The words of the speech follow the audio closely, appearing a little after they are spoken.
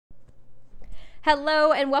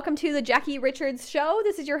Hello and welcome to the Jackie Richards Show.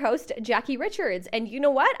 This is your host, Jackie Richards. And you know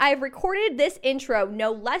what? I've recorded this intro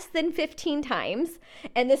no less than 15 times,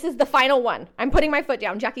 and this is the final one. I'm putting my foot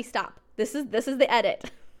down. Jackie, stop. This is the edit.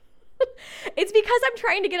 It's because I'm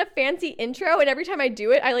trying to get a fancy intro, and every time I do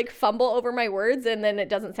it, I like fumble over my words, and then it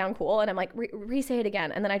doesn't sound cool, and I'm like, re-say it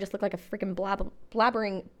again, and then I just look like a freaking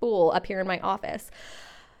blabbering fool up here in my office.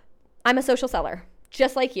 I'm a social seller,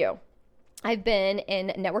 just like you. I've been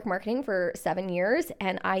in network marketing for 7 years,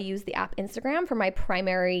 and I use the app Instagram for my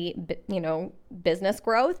primary, business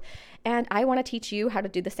growth. And I want to teach you how to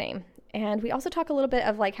do the same. And we also talk a little bit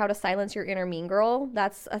of like how to silence your inner mean girl.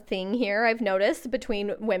 That's a thing here I've noticed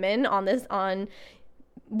between women on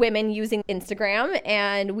women using Instagram.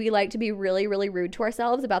 And we like to be really, really rude to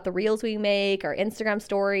ourselves about the reels we make, our Instagram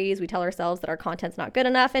stories. We tell ourselves that our content's not good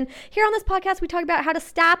enough. And here on this podcast, we talk about how to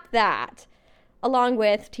stop that, along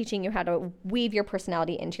with teaching you how to weave your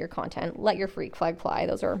personality into your content. Let your freak flag fly.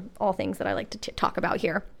 Those are all things that I like to talk about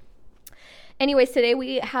here. Anyways, today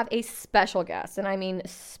we have a special guest, and I mean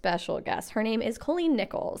special guest. Her name is Colleen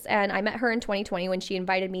Nichols, and I met her in 2020 when she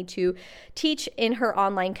invited me to teach in her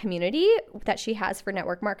online community that she has for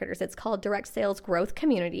network marketers. It's called Direct Sales Growth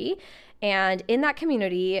Community, and in that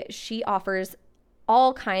community, she offers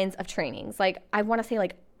all kinds of trainings. Like, I want to say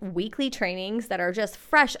like weekly trainings that are just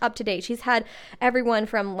fresh, up to date. She's had everyone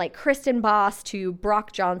from like Kristen Boss to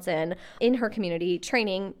Brock Johnson in her community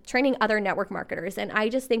training other network marketers. And I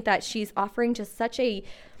just think that she's offering just such a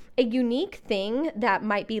unique thing that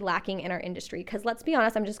might be lacking in our industry. Because let's be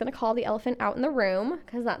honest, I'm just going to call the elephant out in the room,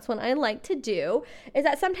 because that's what I like to do, is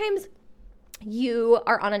that sometimes you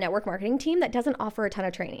are on a network marketing team that doesn't offer a ton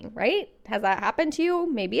of training, right? Has that happened to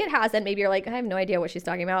you? Maybe it hasn't. Maybe you're like, I have no idea what she's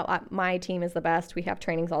talking about. My team is the best. We have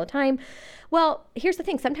trainings all the time. Well, here's the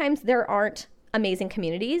thing. Sometimes there aren't amazing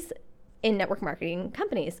communities in network marketing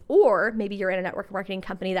companies, or maybe you're in a network marketing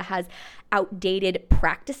company that has outdated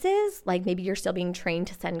practices. Like maybe you're still being trained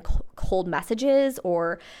to send cold messages,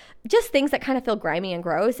 or just things that kind of feel grimy and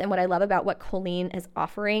gross. And what I love about what Colleen is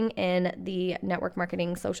offering in the network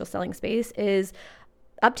marketing social selling space is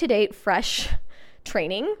up-to-date, fresh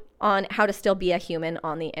training on how to still be a human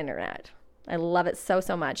on the internet. I love it so,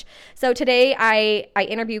 so much. So today I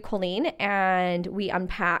interview Colleen, and we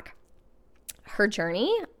unpack her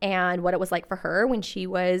journey and what it was like for her when she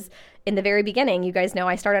was in the very beginning. You guys know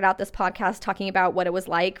I started out this podcast talking about what it was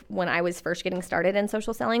like when I was first getting started in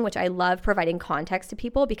social selling, which I love providing context to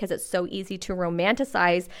people because it's so easy to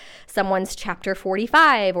romanticize someone's chapter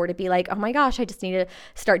 45, or to be like, oh my gosh, I just need to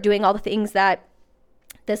start doing all the things that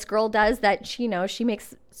this girl does that she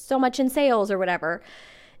makes so much in sales or whatever.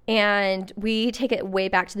 And we take it way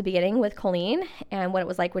back to the beginning with Colleen and what it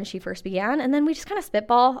was like when she first began. And then we just kind of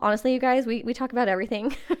spitball. Honestly, you guys, we talk about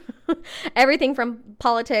everything. Everything from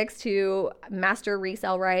politics to master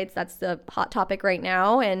resale rights. That's the hot topic right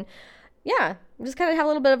now. And yeah, we just kind of have a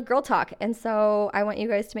little bit of girl talk. And so I want you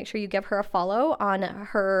guys to make sure you give her a follow on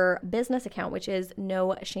her business account, which is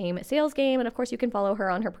Noshamsalesgame. And of course, you can follow her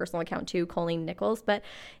on her personal account too, Colleen Nichols. But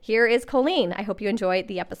here is Colleen. I hope you enjoy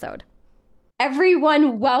the episode.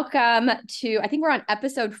 Everyone, welcome to, I think we're on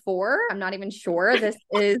episode 4. I'm not even sure.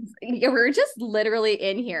 We're just literally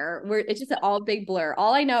in here. It's just an all big blur.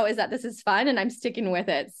 All I know is that this is fun and I'm sticking with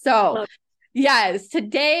it. So yes,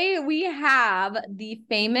 today we have the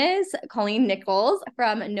famous Colleen Nichols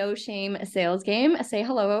from No Shame Sales Game. Say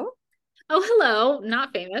hello. Oh, hello.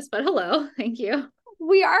 Not famous, but hello. Thank you.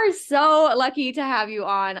 We are so lucky to have you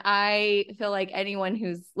on. I feel like anyone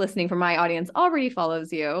who's listening from my audience already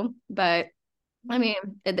follows you, but I mean,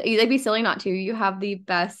 they'd be silly not to. You have the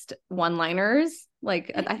best one-liners.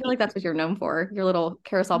 Like, I feel like that's what you're known for. Your little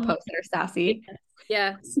carousel posts that are sassy.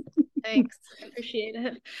 Yes. Thanks. I appreciate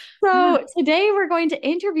it. So today we're going to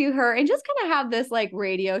interview her and just kind of have this like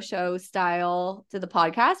radio show style to the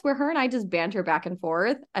podcast where her and I just banter back and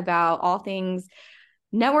forth about all things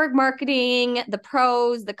network marketing, the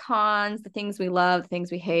pros, the cons, the things we love, the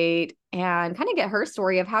things we hate, and kind of get her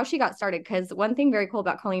story of how she got started. Because one thing very cool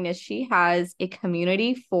about Colleen is she has a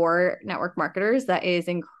community for network marketers that is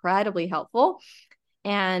incredibly helpful.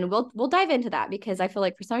 And we'll dive into that because I feel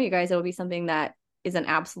like for some of you guys, it'll be something that is an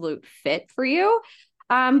absolute fit for you.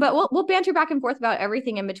 But we'll banter back and forth about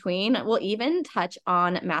everything in between. We'll even touch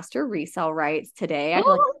on master resale rights today. I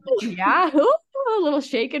feel like, yeah. A little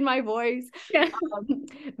shake in my voice. Yeah.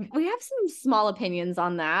 We have some small opinions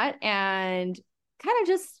on that and kind of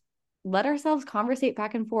just let ourselves conversate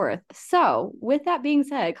back and forth. So with that being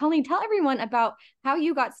said, Colleen, tell everyone about how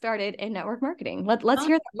you got started in network marketing. Let's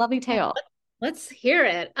hear that lovely tale. Let's hear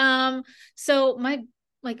it. So my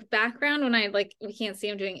background, when we can't see,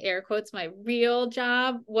 I'm doing air quotes, my real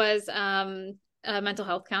job was a mental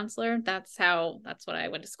health counselor. That's what I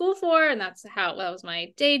went to school for. And that was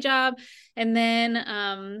my day job. And then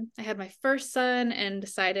I had my first son and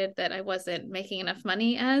decided that I wasn't making enough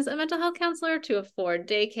money as a mental health counselor to afford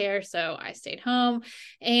daycare. So I stayed home.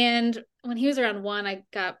 And when he was around 1, I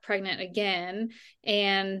got pregnant again.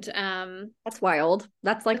 And that's wild.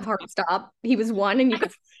 That's like a hard stop. He was 1 and you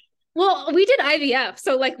could. Well, we did IVF.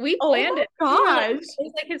 So like we planned it. Gosh. It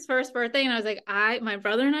was like his first birthday. And I was like, my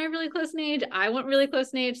brother and I are really close in age. I want really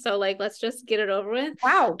close in age. So like, let's just get it over with.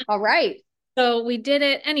 Wow. All right. So we did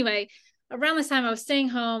it. Anyway, around this time I was staying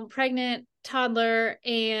home, pregnant, toddler,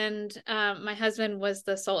 and my husband was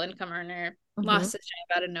the sole income earner, lost his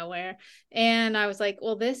job out of nowhere. And I was like,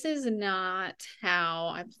 well, this is not how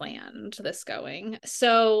I planned this going.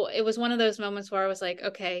 So it was one of those moments where I was like,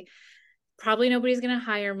 okay, probably nobody's going to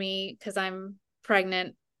hire me because I'm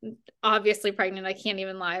pregnant, obviously pregnant. I can't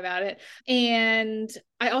even lie about it. And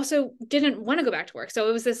I also didn't want to go back to work. So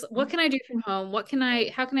it was this, what can I do from home?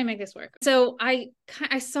 How can I make this work? So I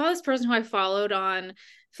saw this person who I followed on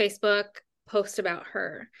Facebook post about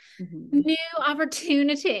her new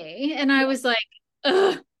opportunity. And I was like,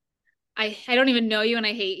 ugh, I don't even know you and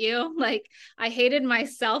I hate you. Like I hated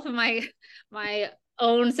myself and my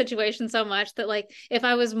own situation so much that like if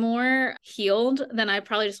I was more healed, then I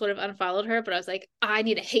probably just would have unfollowed her. But I was like, I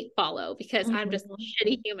need a hate follow because I'm just a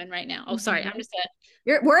shitty human right now. Oh, sorry. I'm just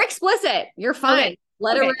we're explicit. You're fine. Okay.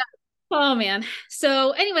 Let her. Oh man.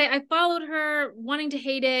 So anyway, I followed her wanting to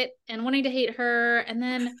hate it and wanting to hate her. And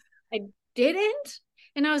then I didn't.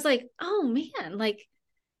 And I was like, oh man, like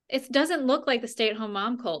it doesn't look like the stay-at-home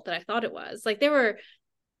mom cult that I thought it was. Like there were,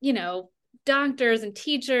 doctors and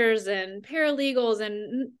teachers and paralegals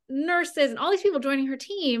and nurses and all these people joining her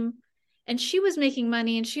team. And she was making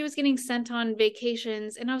money and she was getting sent on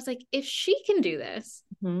vacations. And I was like, if she can do this,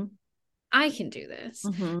 I can do this.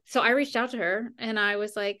 So I reached out to her and I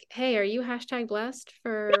was like, hey, are you #blessed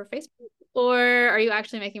for Facebook? Or are you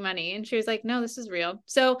actually making money? And she was like, no, this is real.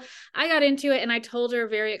 So I got into it and I told her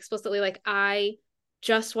very explicitly, like, I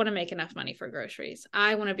just want to make enough money for groceries.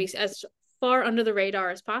 I want to be as far under the radar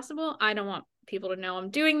as possible. I don't want people to know I'm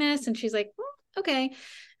doing this. And she's like, okay.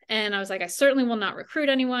 And I was like, I certainly will not recruit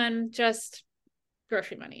anyone, just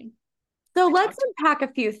grocery money. So let's unpack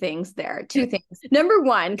a few things there. 2 things. Number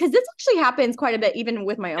one, because this actually happens quite a bit, even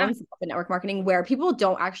with my own network marketing, where people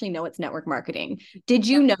don't actually know it's network marketing. Did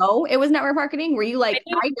you know it was network marketing? Were you like,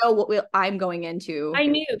 I know what I'm going into? I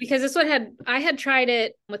knew because I had tried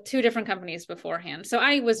it with 2 different companies beforehand. So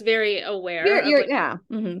I was very aware. Yeah,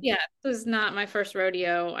 it was not my first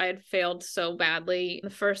rodeo. I had failed so badly the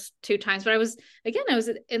first 2 times, but I was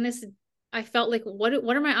in this, I felt like, what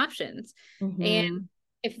are my options? And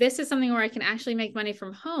if this is something where I can actually make money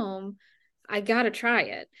from home, I got to try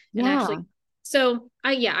it. And actually, so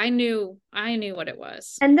I knew what it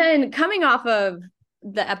was. And then coming off of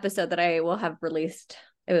the episode that I will have released,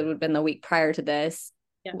 it would have been the week prior to this.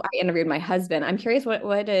 I interviewed my husband. I'm curious,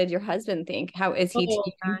 what did your husband think? How is he?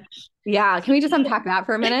 Yeah. Can we just unpack that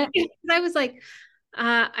for a minute? I was like,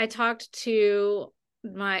 I talked to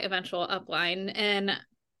my eventual upline and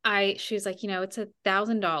she was like, it's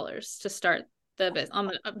 $1,000 to start the business on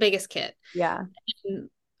the biggest kit. Yeah. And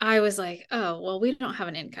I was like, oh, well, we don't have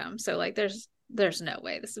an income. So like, there's no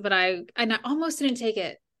way but I almost didn't take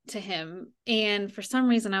it to him. And for some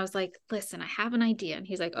reason I was like, listen, I have an idea. And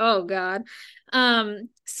he's like, oh God.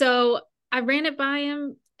 So I ran it by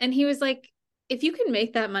him and he was like, if you can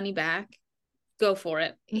make that money back, go for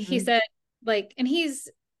it. He said like, and his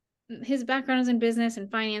background is in business and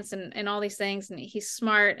finance and all these things. And he's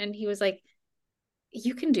smart. And he was like,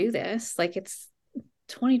 you can do this. Like it's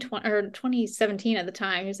 2020 or 2017 at the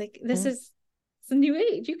time. He was like, it's a new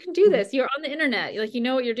age. You can do this. You're on the internet. Like, you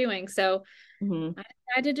know what you're doing. So I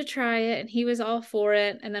decided to try it and he was all for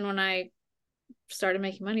it. And then when I started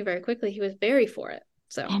making money very quickly, he was very for it.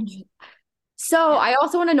 So I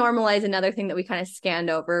also want to normalize another thing that we kind of scanned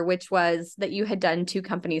over, which was that you had done 2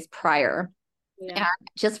 companies prior. Yeah. And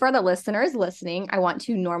just for the listeners listening, I want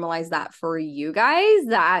to normalize that for you guys,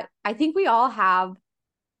 that I think we all have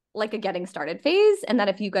like a getting started phase. And that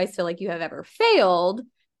if you guys feel like you have ever failed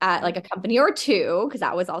at like a company or 2, because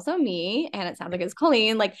that was also me, and it sounds like it's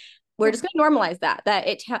Colleen, like we're just going to normalize that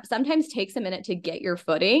it sometimes takes a minute to get your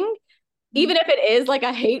footing, even if it is like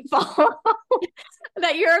a hateful,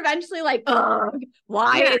 that you're eventually like, oh,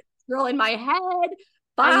 why is this girl in my head?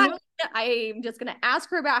 But I'm just going to ask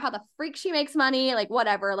her about how the freak she makes money, like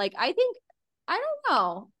whatever. Like, I don't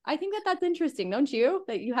know. I think that that's interesting. Don't you?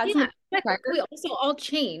 That you had some. We also all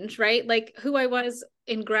change, right? Like who I was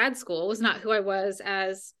in grad school was not who I was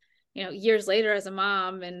as, years later as a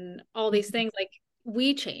mom and all these things. Like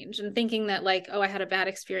we change, and thinking that like, oh, I had a bad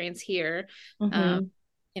experience here. Mm-hmm.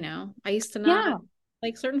 You know, I used to Yeah. not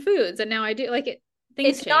like certain foods, and now I do. Like things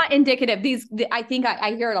It's change. not indicative. I think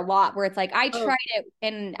I hear it a lot where it's like, I Oh, tried it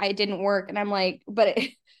and it didn't work. And I'm like, but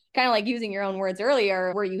it, kind of like using your own words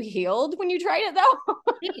earlier, were you healed when you tried it though?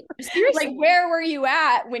 Like, seriously. where were you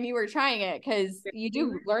at when you were trying it? Because you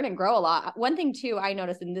do learn and grow a lot. One thing too, I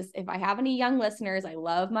noticed in this, if I have any young listeners, I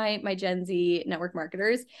love my Gen Z network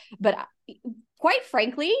marketers, but quite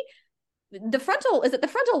frankly, the frontal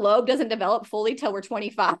lobe doesn't develop fully till we're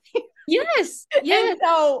 25. Yes. And Yes.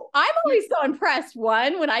 so I'm always so impressed,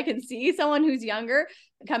 one, when I can see someone who's younger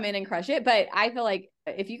come in and crush it. But I feel like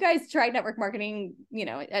if you guys try network marketing,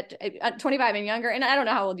 at 25 and younger, and I don't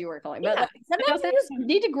know how old you were, Colleen, but like, sometimes you just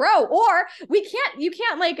need to grow, or you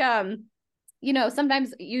can't like,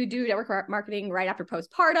 sometimes you do network marketing right after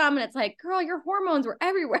postpartum and it's like, girl, your hormones were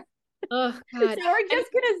everywhere. Oh God. So we're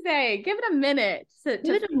just going to say, give it a minute Give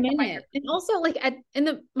it a minute. And also like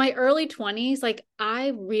in my early 20s, like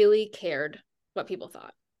I really cared what people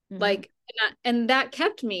thought. Mm-hmm. Like, and that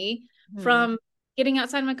kept me from getting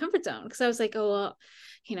outside my comfort zone. Cause I was like, oh,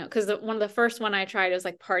 well, cause one of the first one I tried was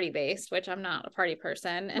like party based, which I'm not a party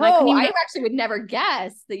person. And I actually would never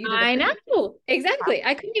guess that you did. I know. Exactly.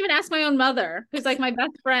 I couldn't even ask my own mother, who's like my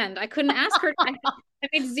best friend. I couldn't ask her. I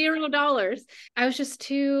made $0. I was just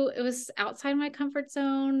it was outside my comfort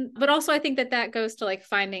zone. But also I think that goes to like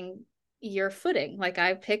finding your footing. Like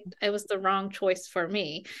it was the wrong choice for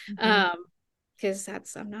me. Because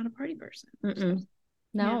I'm not a party person. So,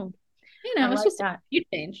 no. Yeah. It's just a huge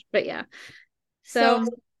change, but yeah. So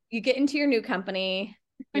you get into your new company,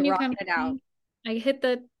 you're rocking it out. I hit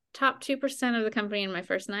the top 2% of the company in my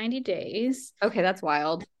first 90 days. Okay, that's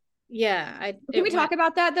wild. Yeah. Can we talk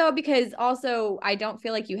about that though? Because also I don't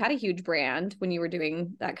feel like you had a huge brand when you were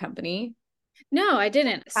doing that company. No, I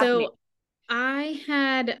didn't. So I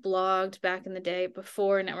had blogged back in the day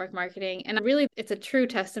before network marketing, and really it's a true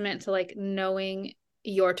testament to like knowing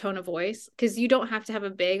your tone of voice, because you don't have to have a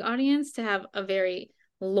big audience to have a very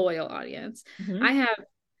loyal audience. I have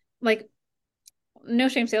like No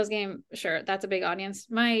Shame Sales Game, sure, that's a big audience.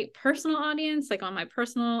 My personal audience, like on my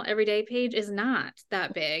personal everyday page, is not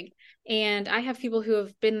that big. And I have people who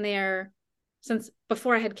have been there since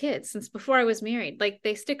before I had kids, since before I was married. Like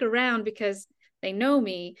they stick around because they know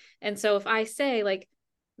me. And so if I say like,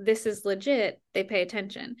 this is legit, they pay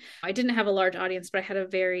attention. I didn't have a large audience, but I had a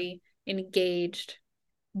very engaged.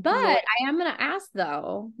 But I am going to ask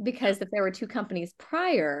though, because if there were two companies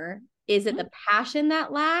prior, is it the passion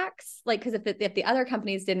that lacks? Like, because if the other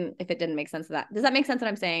companies if it didn't make sense of that, does that make sense what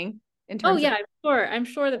I'm saying? In terms I'm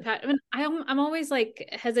sure the passion. I mean, I'm always like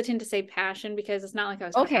hesitant to say passion because it's not like I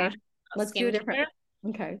was passionate. Let's do a different.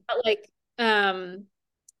 Okay. But like,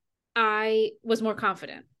 I was more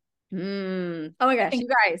confident. Oh my gosh, you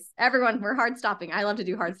guys, everyone, we're hard stopping. I love to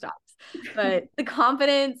do hard stops, but the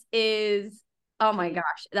confidence is, oh my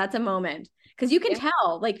gosh, that's a moment. Because you can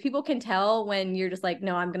tell, like people can tell when you're just like,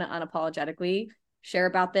 no, I'm going to unapologetically share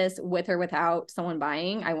about this with or without someone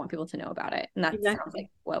buying. I want people to know about it. And that sounds like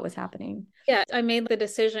what was happening. Yeah. I made the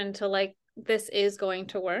decision to like, this is going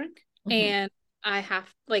to work. And I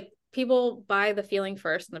have like, people buy the feeling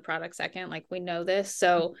first and the product second. Like we know this.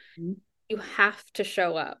 So you have to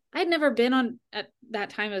show up. I had never been on, at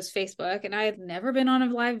that time it was Facebook, and I had never been on a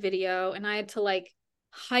live video, and I had to like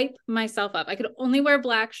hype myself up. I could only wear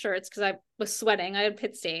black shirts because I was sweating. I had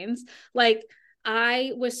pit stains. Like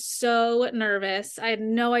I was so nervous. I had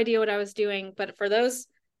no idea what I was doing. But for those,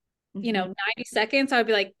 90 seconds, I would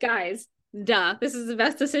be like, guys, duh, this is the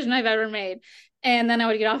best decision I've ever made. And then I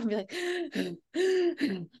would get off and be like,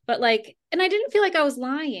 but like, and I didn't feel like I was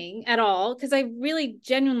lying at all, because I really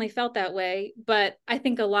genuinely felt that way. But I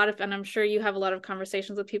think and I'm sure you have a lot of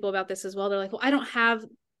conversations with people about this as well. They're like, well, I don't have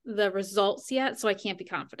the results yet, so I can't be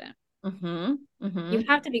confident. You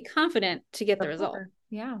have to be confident to get the result.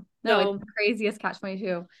 Yeah. No, it's the craziest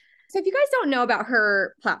catch-22. So if you guys don't know about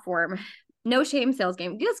her platform, No Shame Sales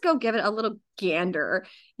Game, just go give it a little gander.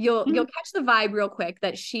 You'll catch the vibe real quick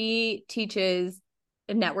that she teaches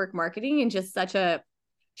network marketing in just such a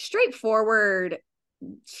straightforward,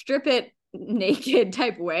 strip it naked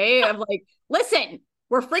type way of like, listen,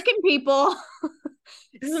 we're freaking people.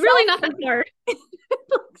 This is really nothing hard.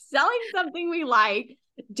 Selling something we like.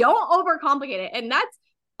 Don't overcomplicate it. And that's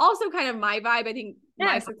also kind of my vibe. I think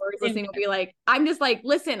my supporters listening will be like, I'm just like,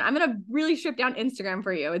 listen, I'm going to really strip down Instagram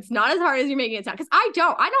for you. It's not as hard as you're making it sound. Cause I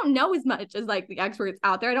don't know as much as like the experts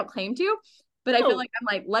out there. I don't claim to, but I feel like I'm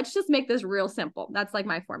like, let's just make this real simple. That's like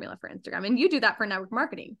my formula for Instagram. And you do that for network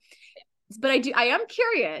marketing. But I am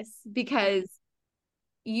curious because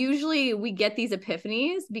usually we get these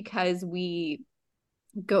epiphanies because we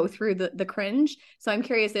go through the cringe. So I'm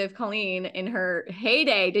curious if Colleen, in her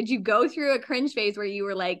heyday, did you go through a cringe phase where you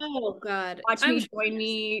were like, Oh God. watch I'm me, sure. join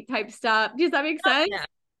me type stuff? Does that make sense? Yeah.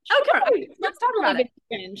 Sure. Okay, let's talk about it.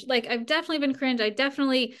 Been cringe. Like I've definitely been cringe. I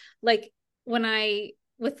definitely like when I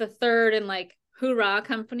with the third and like hoorah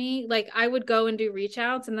company, like I would go and do reach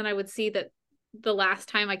outs and then I would see that the last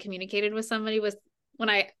time I communicated with somebody was when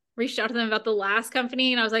I reached out to them about the last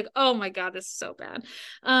company and I was like, oh my God, this is so bad.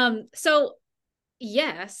 So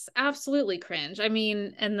yes, absolutely cringe. I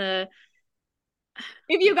mean, and the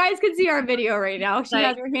If you guys could see our video right now, she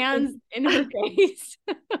has like her hands in her face.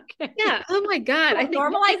 Okay. yeah, oh my God. So I think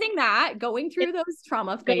normalizing that, going through those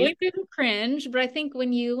trauma phases. going through cringe, but I think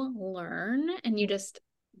when you learn and you just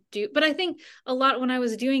do, but I think a lot when I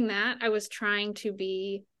was doing that, I was trying to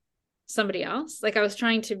be somebody else. Like I was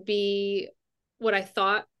trying to be what I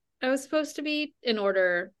thought I was supposed to be in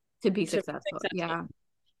order To be to be successful. successful. Yeah.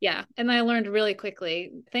 Yeah. And I learned really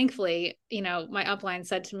quickly. Thankfully, you know, my upline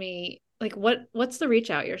said to me, like, what's the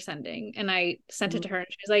reach out you're sending? And I sent it to her and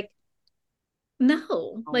she was like,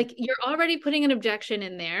 no, like you're already putting an objection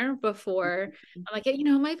in there before. I'm like, you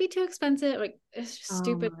know, it might be too expensive. Like it's just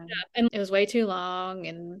stupid stuff. And it was way too long.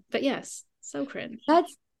 And but yes, so cringe.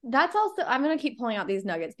 That's also, I'm going to keep pulling out these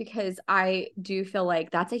nuggets because I do feel like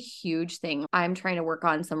that's a huge thing. I'm trying to work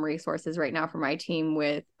on some resources right now for my team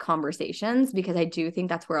with conversations because I do think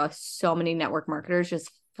that's where so many network marketers just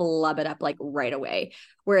flub it up like right away,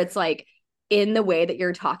 where it's like in the way that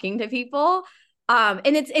you're talking to people. And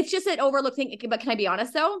it's just an overlooked thing. But can I be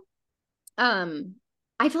honest though?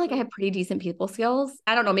 I feel like I have pretty decent people skills.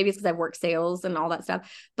 I don't know, maybe it's because I've worked sales and all that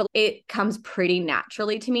stuff, but it comes pretty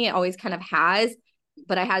naturally to me. It always kind of has.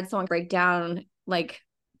 But I had someone break down like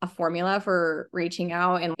a formula for reaching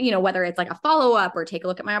out and, you know, whether it's like a follow-up or take a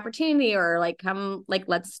look at my opportunity or like come like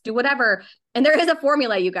let's do whatever. And there is a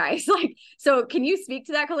formula, you guys. Like, so can you speak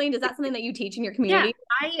to that, Colleen? Is that something that you teach in your community?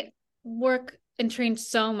 Yeah, I work and train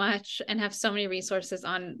so much and have so many resources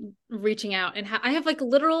on reaching out and I have like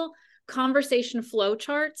literal conversation flow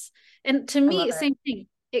charts. And to me, same thing.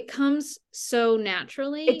 It comes so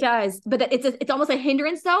naturally. It does, but it's almost a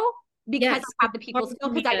hindrance though, because yes, I have the people skill,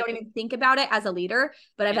 because I don't even think about it as a leader.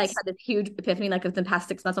 But I've like had this huge epiphany like within the past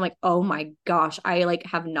 6 months. I'm like, oh my gosh, I like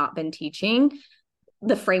have not been teaching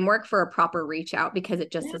the framework for a proper reach out because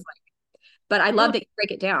it just is like, but I love that you break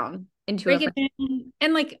it down into break it down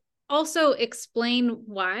and like also explain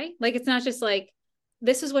why. Like it's not just like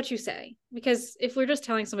this is what you say, because if we're just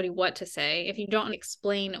telling somebody what to say, if you don't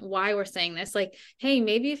explain why we're saying this, like, hey,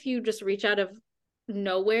 maybe if you just reach out of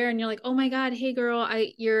nowhere and you're like, oh my God, hey girl,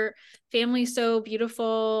 your family's so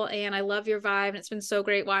beautiful and I love your vibe and it's been so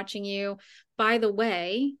great watching you. By the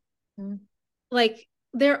way, like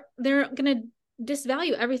they're gonna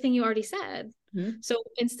disvalue everything you already said. So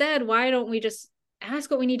instead, why don't we just ask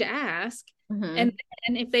what we need to ask? And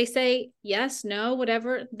if they say yes, no,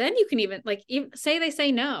 whatever, then you can even like say they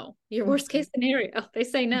say no, your worst case scenario, they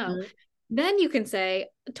say no. Then you can say,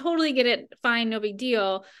 totally get it, fine, no big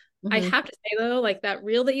deal. I have to say though, like that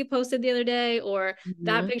reel that you posted the other day or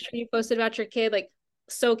that picture you posted about your kid, like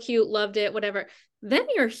so cute, loved it, whatever. Then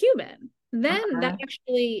you're human. Then that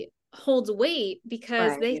actually holds weight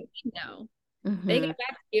because they say no. They get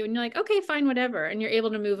back to you and you're like, okay, fine, whatever. And you're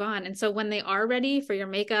able to move on. And so when they are ready for your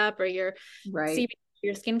makeup or your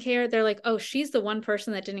your skincare, they're like, oh, she's the one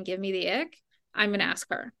person that didn't give me the ick. I'm going to ask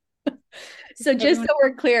her. So just so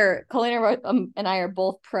we're clear, Colleen and I are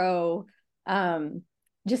both pro,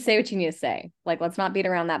 just say what you need to say. Like, let's not beat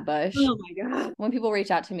around that bush. Oh my God. When people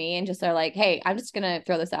reach out to me and just are like, hey, I'm just going to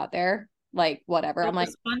throw this out there. Like, whatever. I'm like,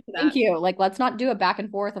 thank you. Like, let's not do a back and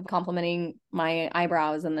forth of complimenting my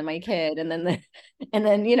eyebrows and then my kid. And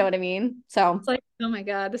then, you know what I mean? So it's like, oh my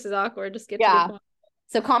God, this is awkward. Just get to the point.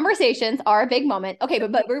 So conversations are a big moment. Okay,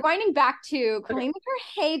 but rewinding back to Colleen with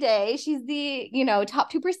her heyday, she's the, you know,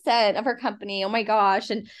 top 2% of her company. Oh my gosh.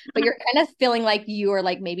 But you're kind of feeling like you are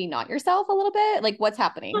like maybe not yourself a little bit. Like what's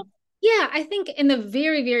happening? Yeah, I think in the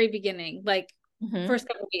very, very beginning, like first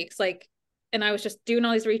couple of weeks, like, and I was just doing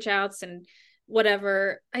all these reach outs and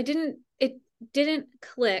whatever. It didn't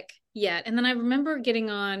click yet. And then I remember getting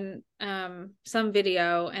on some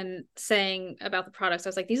video and saying about the products. I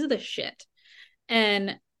was like, these are the shit.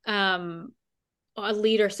 And a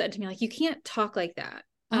leader said to me, like, you can't talk like that.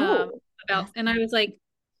 And I was like,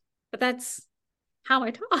 but that's how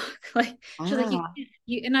I talk. Like, she's like,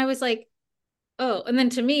 you, and I was like, oh, and then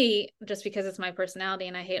to me, just because it's my personality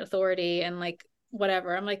and I hate authority and like,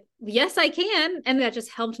 whatever, I'm like, yes, I can. And that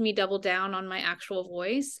just helped me double down on my actual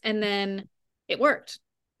voice. And then it worked.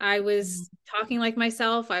 I was talking like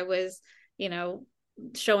myself. I was, you know,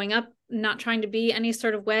 showing up, not trying to be any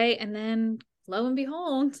sort of way. And then lo and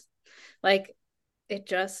behold, like it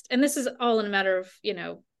just, and this is all in a matter of,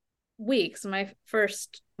 weeks. My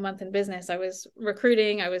first month in business, I was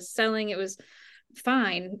recruiting, I was selling, it was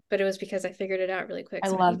fine, but it was because I figured it out really quick. I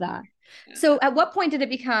So love that. So at what point did it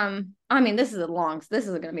become, I mean, this is going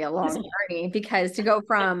to be a long journey, because to go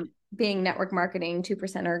from being network marketing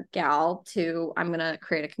 2%er gal to I'm going to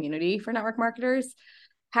create a community for network marketers.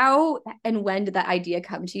 How and when did that idea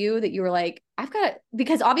come to you that you were like, I've got,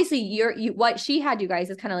 because obviously you what she had you guys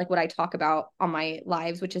is kind of like what I talk about on my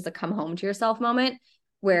lives, which is a come home to yourself moment,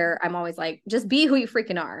 where I'm always like, just be who you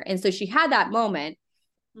freaking are. And so she had that moment.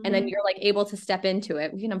 And then you're like able to step into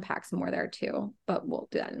it. We can unpack some more there too, but we'll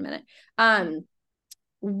do that in a minute.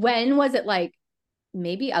 When was it like,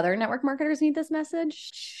 maybe other network marketers need this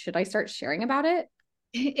message? Should I start sharing about it?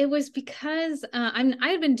 It was because I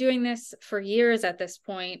had been doing this for years at this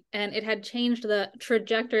point, and it had changed the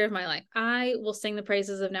trajectory of my life. I will sing the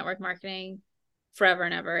praises of network marketing forever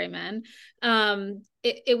and ever. Amen.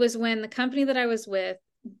 It was when the company that I was with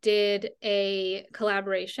did a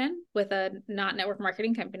collaboration with a not network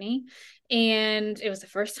marketing company, and it was the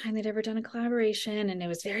first time they'd ever done a collaboration, and it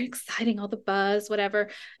was very exciting, all the buzz,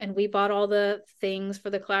 whatever, and we bought all the things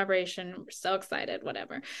for the collaboration. We're so excited,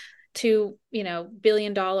 whatever. To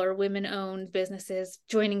billion-dollar women-owned businesses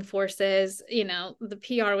joining forces, the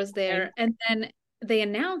PR was there, and then they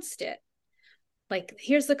announced it, like,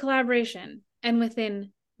 here's the collaboration, and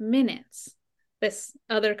within minutes this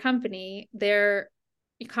other company, their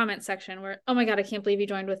comment section were, oh my God, I can't believe you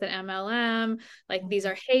joined with an MLM. Like, these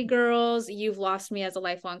are, hey girls, you've lost me as a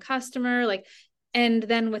lifelong customer. Like, and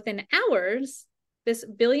then within hours, this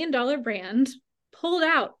billion-dollar brand pulled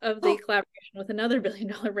out of the collaboration with another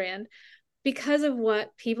billion-dollar brand because of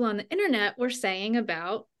what people on the internet were saying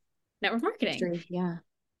about network marketing. Yeah.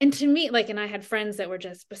 And to me, like, and I had friends that were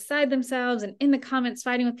just beside themselves and in the comments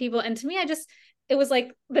fighting with people. And to me, it was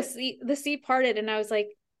like the sea parted, and I was like,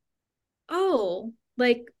 oh,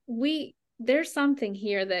 like, there's something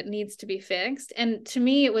here that needs to be fixed. And to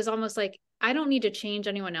me, it was almost like, I don't need to change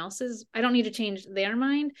anyone else's. I don't need to change their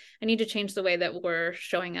mind. I need to change the way that we're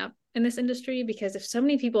showing up in this industry, because if so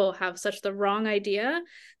many people have such the wrong idea,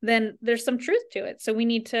 then there's some truth to it. So we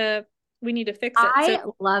need to fix it. I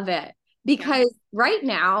love it, because right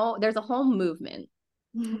now there's a whole movement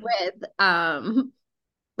with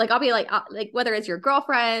like, I'll be like whether it's your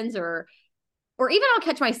girlfriends or even I'll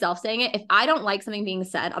catch myself saying it. If I don't like something being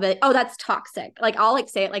said, I'll be like, oh, that's toxic. Like, I'll like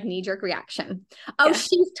say it like knee-jerk reaction. Oh,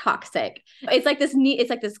 she's toxic. It's like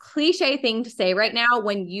this cliche thing to say right now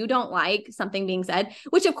when you don't like something being said,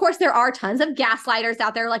 which of course there are tons of gaslighters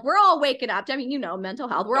out there. Like, we're all waking up to, I mean, mental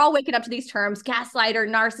health. We're all waking up to these terms, gaslighter,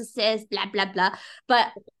 narcissist, blah, blah, blah. But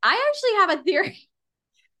I actually have a theory.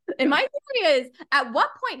 And my theory is, at what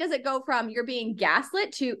point does it go from you're being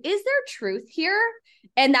gaslit to, is there truth here?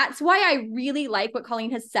 And that's why I really like what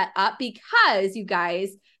Colleen has set up, because you guys,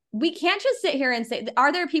 we can't just sit here and say,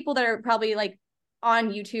 are there people that are probably like on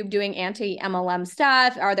YouTube doing anti-MLM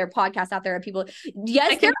stuff? Are there podcasts out there of people?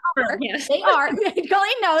 Yes, there are. Yes. They are.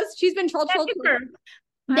 Colleen knows. She's been trolled.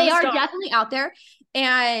 They are definitely out there.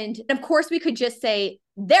 And of course, we could just say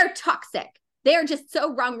they're toxic. They're just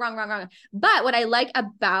so wrong. But what I like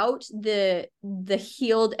about the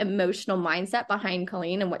healed emotional mindset behind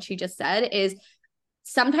Colleen and what she just said is,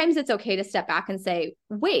 sometimes it's okay to step back and say,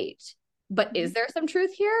 wait, but is there some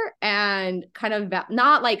truth here? And kind of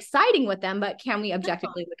not like siding with them, but can we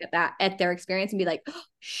objectively look at that, at their experience, and be like, oh,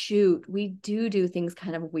 shoot, we do things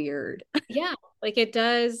kind of weird. Yeah. Like, it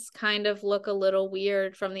does kind of look a little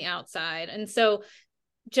weird from the outside. And so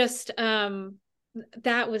just,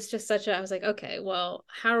 that was just I was like, okay, well,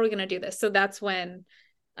 how are we going to do this? So that's when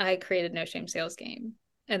I created No Shame Sales Game.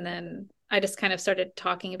 And then I just kind of started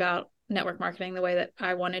talking about network marketing the way that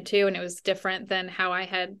I wanted to. And it was different than how I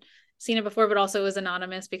had seen it before, but also it was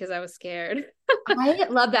anonymous because I was scared. I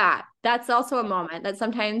love that. That's also a moment that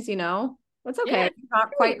sometimes, it's okay. Yeah, you're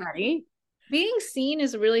not quite ready. Being seen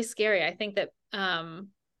is really scary. I think that,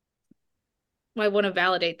 I want to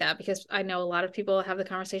validate that, because I know a lot of people have the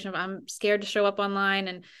conversation of, I'm scared to show up online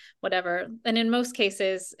and whatever. And in most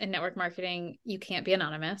cases in network marketing, you can't be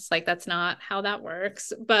anonymous. Like, that's not how that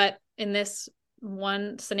works. But in this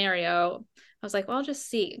one scenario, I was like, well, I'll just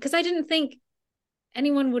see. Because I didn't think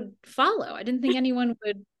anyone would follow. I didn't think anyone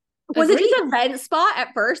would. Was it just a red spot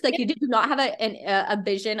at first? Like, you did not have a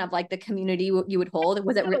vision of like the community you would hold?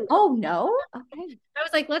 Was it oh no? Okay. I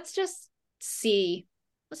was like, let's just see.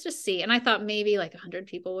 And I thought maybe like 100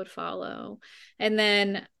 people would follow. And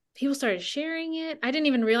then people started sharing it. I didn't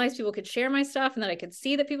even realize people could share my stuff, and that I could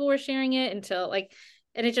see that people were sharing it and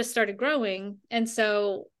it just started growing. And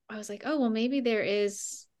so I was like, oh, well, maybe there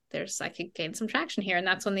is I could gain some traction here. And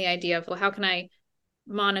that's when the idea of, well, how can I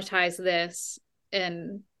monetize this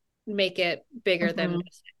and make it bigger than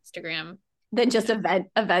just Instagram, than just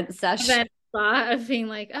event session. event spot of being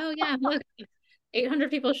like, oh yeah, look, 800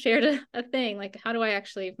 people shared a thing. Like, how do I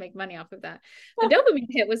actually make money off of that? The dopamine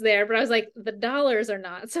hit was there, but I was like, the dollars are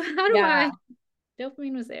not. So how do I?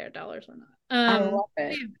 Dopamine was there, dollars were not. I love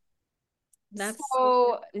it.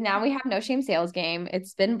 So now we have No Shame Sales Game.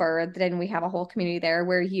 It's been birthed, and we have a whole community there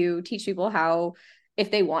where you teach people how,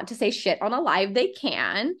 if they want to say shit on a live, they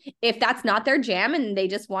can. If that's not their jam and they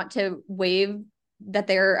just want to wave that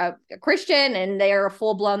they're a Christian and they're a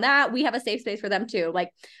full blown that, we have a safe space for them too.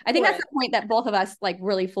 Like, I think that's the point that both of us like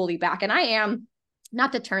really fully back. And I am,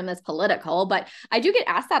 not to turn this political, but I do get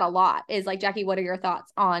asked that a lot, is like, Jackie, what are your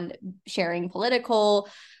thoughts on sharing political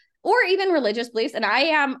or even religious beliefs? And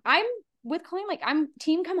I'm with Colleen, like, I'm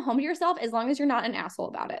team come home to yourself as long as you're not an asshole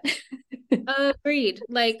about it. Agreed.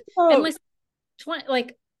 Like, and listen,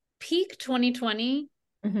 peak 2020,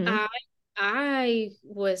 I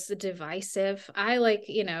was divisive. I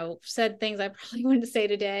said things I probably wouldn't say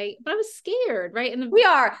today, but I was scared, right? And we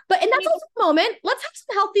are, and that's also a moment. Let's have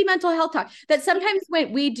some healthy mental health talk. That sometimes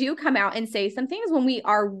when we do come out and say some things,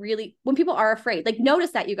 when people are afraid, like,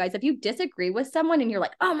 notice that, you guys, if you disagree with someone and you're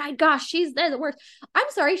like, oh my gosh, she's the worst. I'm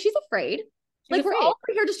sorry, she's afraid. We're all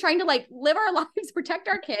over here just trying to like live our lives, protect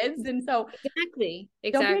our kids. And so exactly.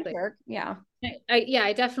 Don't be a jerk. Yeah.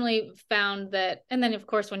 I definitely found that. And then of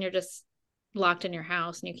course, when you're just locked in your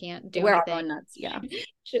house and you can't do anything. We're all nuts. Yeah.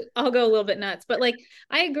 I'll go a little bit nuts, but like,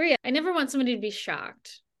 I agree. I never want somebody to be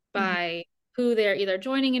shocked by who they're either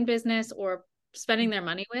joining in business or spending their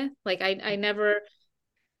money with. Like, I never,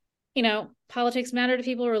 politics matter to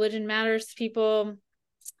people, religion matters to people.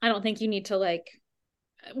 I don't think you need to like,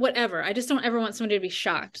 whatever. I just don't ever want somebody to be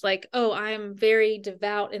shocked. Like, oh, I'm very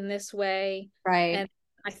devout in this way. Right. And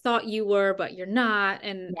I thought you were, but you're not.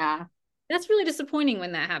 And that's really disappointing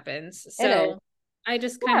when that happens. So I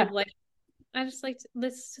just kind of like,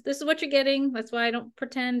 this is what you're getting. That's why I don't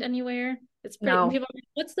pretend anywhere. It's pretty, people are like,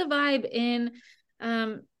 what's the vibe in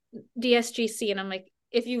DSGC? And I'm like,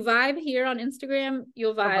 if you vibe here on Instagram,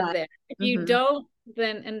 you'll vibe there. If you don't,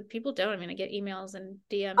 then, and people don't, I mean, I get emails and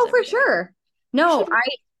DMs. Oh, for sure. No,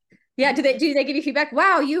 do they give you feedback?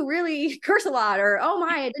 Wow, you really curse a lot, or oh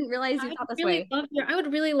my, I didn't realize you thought this way. I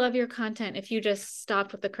would really love your content if you just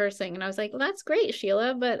stopped with the cursing. And I was like, well, that's great,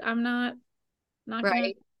 Sheila, but I'm not right.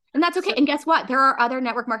 Gonna... And that's okay. And guess what? There are other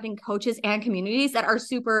network marketing coaches and communities that are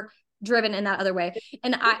super driven in that other way.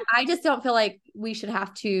 And I just don't feel like we should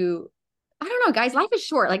have to, I don't know, guys, life is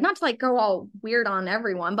short. Like, not to like go all weird on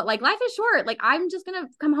everyone, but like, life is short. Like, I'm just going to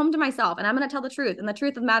come home to myself and I'm going to tell the truth. And the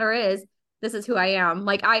truth of the matter is, this is who I am.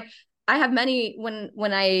 Like, I have many, when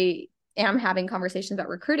I am having conversations about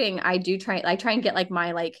recruiting, I try and get like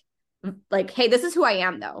my, like, hey, this is who I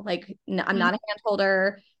am though. Like, I'm not a hand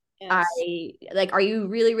holder. Yes. Are you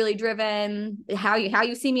really, really driven? How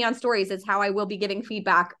you see me on stories is how I will be giving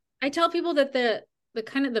feedback. I tell people that the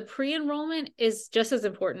kind of the pre-enrollment is just as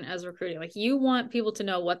important as recruiting. Like, you want people to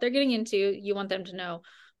know what they're getting into. You want them to know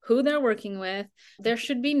who they're working with. There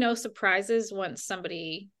should be no surprises once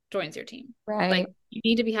somebody joins your team. Right. Like, you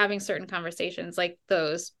need to be having certain conversations like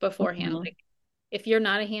those beforehand. Like, if you're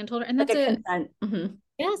not a hand holder, and that's like consent.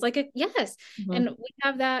 Yes. And we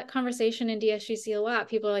have that conversation in DSGC a lot.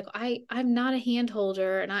 People are like, I'm not a hand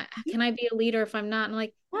holder, and can I be a leader if I'm not? And I'm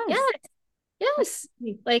like, yes.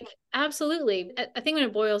 Like, absolutely. I think when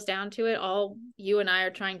it boils down to it, all you and I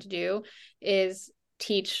are trying to do is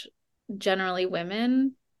teach generally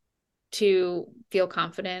women to feel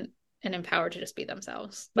confident and empowered to just be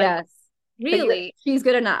themselves. Like, yes. Really, she's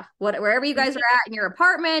good enough. Wherever you guys are at in your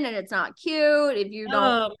apartment, and it's not cute. If you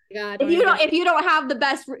don't, if you don't have the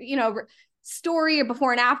best, story or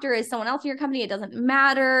before and after is someone else in your company, it doesn't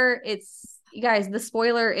matter. It's, you guys. The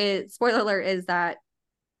spoiler alert is that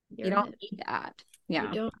you don't need that. Yeah.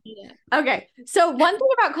 You don't need it. Okay. So one thing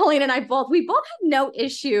about Colleen and I we both have no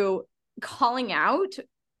issue calling out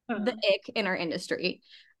the ick in our industry.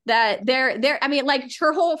 That I mean, like,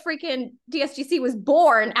 her whole freaking DSGC was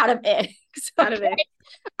born out of it.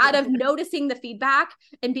 Out of noticing the feedback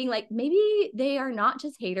and being like, maybe they are not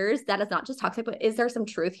just haters. That is not just toxic, but is there some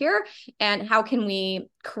truth here? And how can we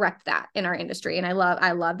correct that in our industry? And I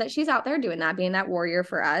love that she's out there doing that, being that warrior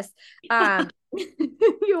for us.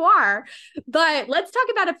 You are, but let's talk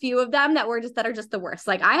about a few of them that are just the worst.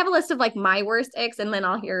 Like, I have a list of like my worst icks, and then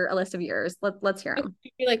I'll hear a list of yours. Let's hear them.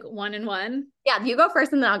 Like one and one. Yeah, you go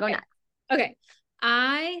first, and then I'll go next. Okay.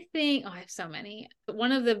 I think, I have so many.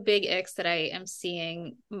 One of the big icks that I am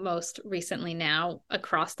seeing most recently now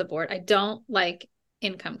across the board, I don't like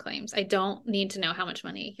income claims. I don't need to know how much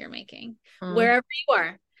money you're making Mm. wherever you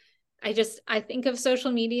are. I think of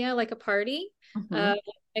social media like a party of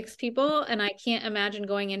mixed people, and I can't imagine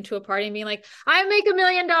going into a party and being like, I make $1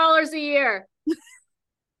 million a year.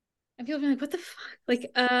 And people be like, what the fuck?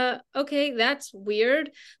 Like, okay, that's weird.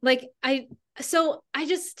 Like,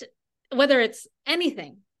 whether it's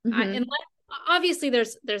anything, and obviously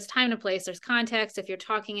there's time and place, there's context. If you're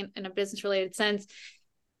talking in a business related sense,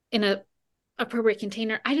 in a appropriate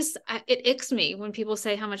container, it icks me when people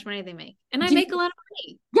say how much money they make, and I make a lot of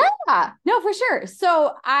money. Yeah, no, for sure.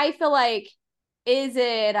 So I feel like, is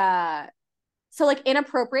it, so like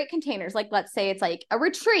inappropriate containers, like let's say it's like a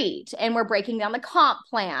retreat and we're breaking down the comp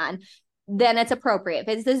plan, then it's appropriate. If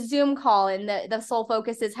it's the Zoom call and the sole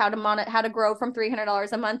focus is how to grow from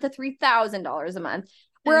 $300 a month to $3,000 a month,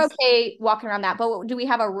 we're okay walking around that. But do we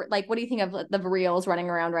have what do you think of the reels running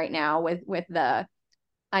around right now with the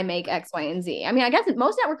I make X, Y, and Z? I mean, I guess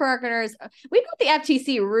most network marketers, we've got the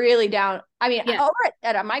FTC really down. I mean, over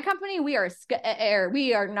at my company, we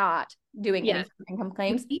are not doing income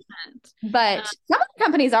claims, but some of the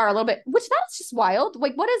companies are a little bit, which that's just wild.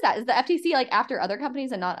 Like, what is that? Is the FTC like after other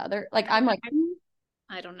companies and not other? Like, I'm like,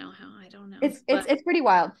 I don't know how. I don't know. It's pretty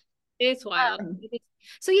wild. It's wild.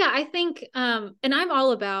 So yeah, I think, and I'm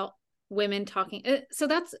all about women talking. So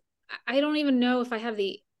I don't even know if I have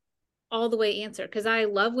the all the way answer, because I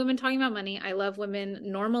love women talking about money. I love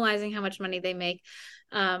women normalizing how much money they make.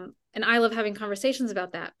 And I love having conversations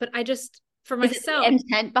about that. But I just, for myself, is it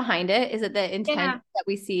the intent behind it? Is it the intent that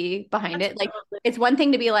we see behind it? Like, it's one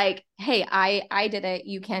thing to be like, hey, I did it,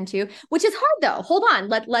 you can too, which is hard though. Hold on.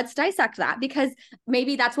 Let's dissect that, because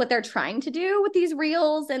maybe that's what they're trying to do with these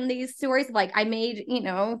reels and these stories. Like, I made,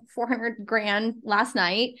 400 grand last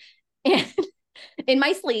night and in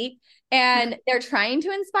my sleep, and they're trying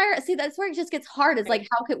to inspire. See, that's where it just gets hard. It's like,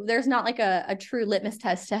 there's not like a true litmus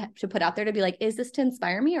test to put out there to be like, is this to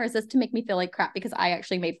inspire me, or is this to make me feel like crap because I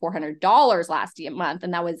actually made $400 last month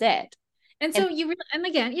and that was it? And so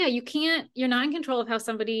again, you're not in control of how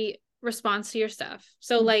somebody responds to your stuff.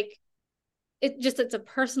 So like, it's a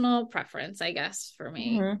personal preference, I guess, for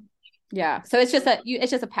me. Yeah. So it's just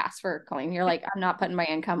a pass for Colleen. You're like, I'm not putting my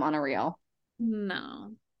income on a reel.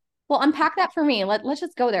 No. Well, unpack that for me. Let's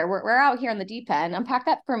just go there. We're out here in the deep end. Unpack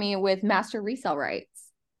that for me with master resale rights.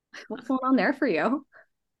 What's going on there for you?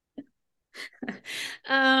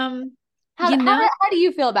 How do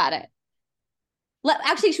you feel about it?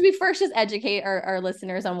 Actually, should we first just educate our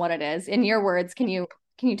listeners on what it is? In your words, can you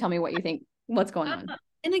tell me what you think? What's going on?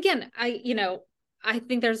 And again, I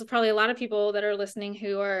think there's probably a lot of people that are listening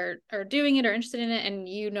who are doing it or interested in it, and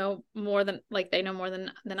they know more than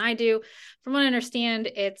I do. From what I understand,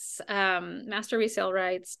 it's master resale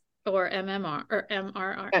rights, or MMR or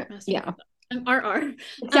MRR. MRR.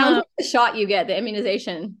 It sounds like the shot you get, the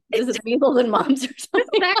immunization. Is it measles and mumps or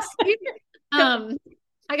something?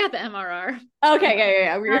 I got the MRR. Okay,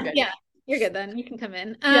 yeah. We're good. Yeah, you're good then. You can come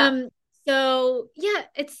in. So yeah,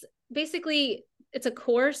 it's basically, it's a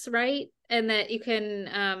course, right? And that you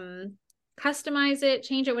can customize it,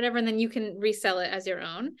 change it, whatever, and then you can resell it as your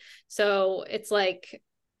own. So it's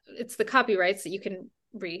the copyrights that you can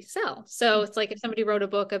resell. So it's like if somebody wrote a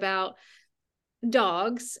book about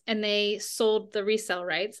dogs and they sold the resale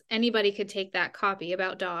rights, anybody could take that copy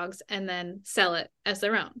about dogs and then sell it as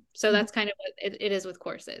their own. So that's kind of what it is with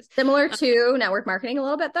courses. Similar to network marketing a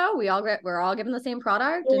little bit though. We're all given the same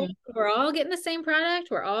product. We're all getting the same product.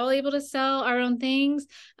 We're all able to sell our own things.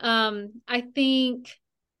 I think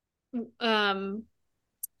the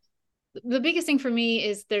biggest thing for me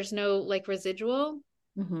is there's no like residual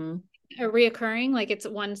or reoccurring, like it's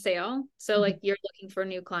one sale. So like you're looking for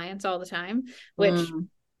new clients all the time, which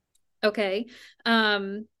okay.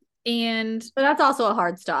 And but that's also a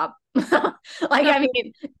hard stop. Like, I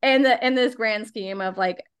mean, in this grand scheme of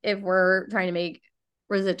like, if we're trying to make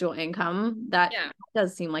residual income, that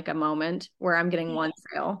does seem like a moment where I'm getting one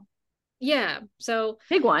sale. Yeah. So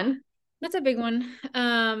big one. That's a big one.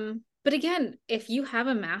 But again, if you have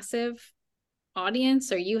a massive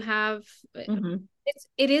audience, or you have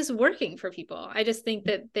it is working for people. I just think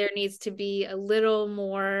that there needs to be a little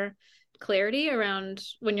more clarity around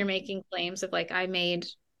when you're making claims of like, I made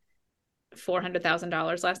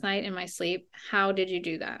 $400,000 last night in my sleep. How did you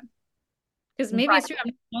do that? Because maybe it's true.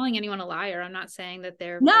 I'm not calling anyone a liar. I'm not saying that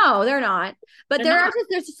they're not. But there's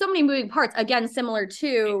just so many moving parts. Again, similar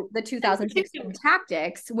to the 2016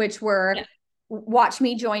 tactics, which were watch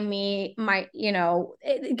me, join me,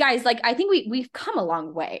 guys, like, I think we've come a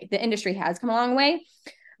long way. The industry has come a long way.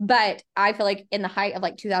 But I feel like in the height of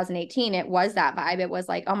like 2018, it was that vibe. It was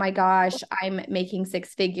like, oh my gosh, I'm making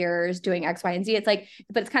six figures doing X, Y, and Z. It's like,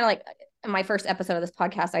 but it's kind of like, in my first episode of this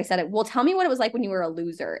podcast, I said it. Well, tell me what it was like when you were a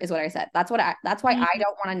loser, is what I said. That's why I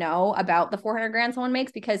don't want to know about the 400 grand someone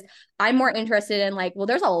makes, because I'm more interested in like, well,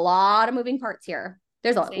 there's a lot of moving parts here.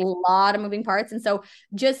 There's a lot of moving parts. And so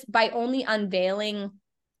just by only unveiling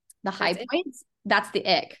the high points, that's the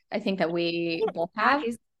ick I think that we both have. That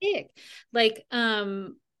is ick. Like,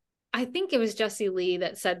 I think it was Jessie Lee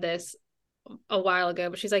that said this a while ago,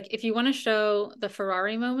 but she's like, if you want to show the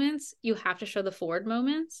Ferrari moments, you have to show the Ford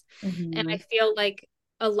moments. And I feel like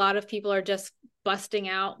a lot of people are just busting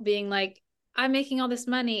out being like, I'm making all this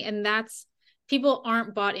money. And people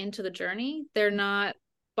aren't bought into the journey. They're not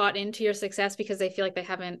bought into your success because they feel like they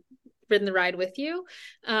haven't ridden the ride with you.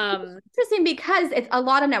 Interesting, because it's a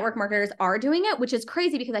lot of network marketers are doing it, which is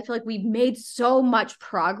crazy because I feel like we've made so much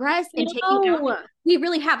progress in taking out. We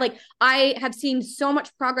really have. Like, I have seen so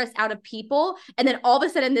much progress out of people, and then all of a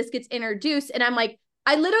sudden this gets introduced, and I'm like,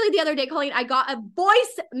 I literally the other day, Colleen, I got a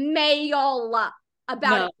voicemail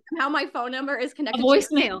about how my phone number is connected. A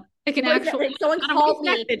voicemail. Like an actual, someone called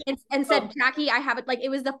me and said, Jackie, I have it. Like, it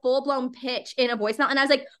was the full blown pitch in a voicemail. And I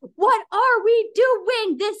was like, what are we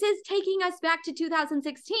doing? This is taking us back to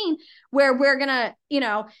 2016 where we're going to,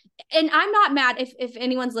 and I'm not mad if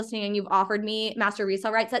anyone's listening and you've offered me master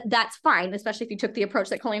resale rights, that's fine. Especially if you took the approach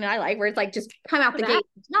that Colleen and I like, where it's like, just come out the gate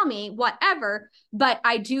and tell me whatever. But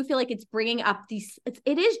I do feel like it's bringing up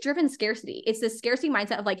it is driven scarcity. It's this scarcity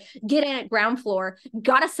mindset of like, get in at ground floor,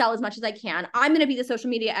 got to sell as much as I can. I'm going to be the social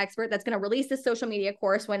media expert that's going to release this social media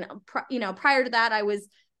course when, prior to that, I was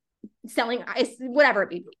selling whatever it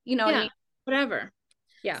be, what I mean? Whatever.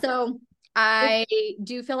 Yeah. So I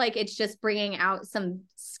do feel like it's just bringing out some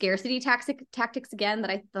scarcity tactics again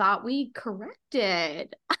that I thought we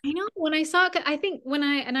corrected. I know, when I saw it, I think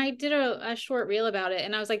I did a short reel about it,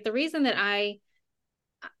 and I was like, the reason that I'm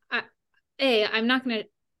not going to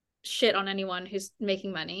shit on anyone who's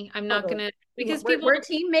making money. I'm not gonna, because we're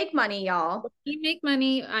team make money, y'all. Team make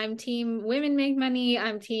money. I'm team women make money.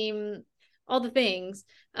 I'm team all the things.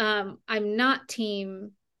 I'm not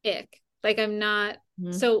team ick. Like, I'm not.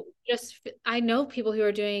 So I know people who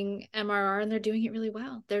are doing MRR and they're doing it really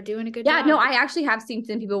well. They're doing a good job. No, I actually have seen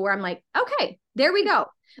some people where I'm like, okay, there we go.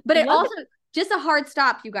 But it also just a hard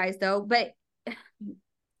stop, you guys, though. But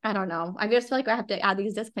I don't know. I just feel like I have to add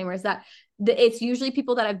these disclaimers that it's usually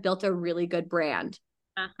people that have built a really good brand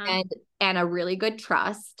and a really good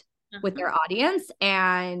trust with their audience.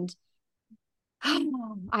 And I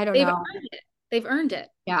don't know. They've earned it.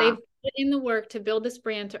 Yeah. They've put in the work to build this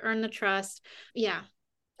brand, to earn the trust. Yeah.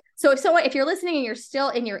 So if you're listening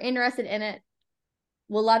and you're interested in it,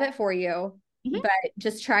 we'll love it for you. But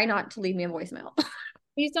just try not to leave me a voicemail.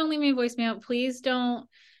 Please don't leave me a voicemail. Please don't.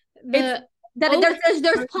 There's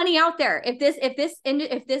plenty out there.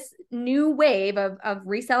 If this new wave of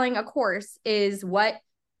reselling a course is what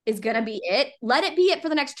is going to be it, let it be it for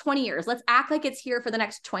the next 20 years. Let's act like it's here for the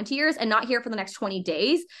next 20 years and not here for the next 20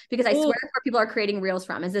 days, because I swear what people are creating reels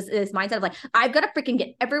from is this mindset of like, I've got to freaking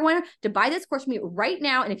get everyone to buy this course from me right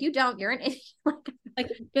now. And if you don't, you're an idiot. Like,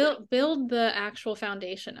 build the actual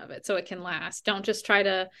foundation of it so it can last. Don't just try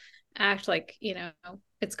to act like,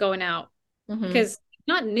 it's going out, because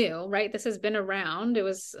not new, right? This has been around. It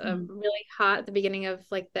was really hot at the beginning of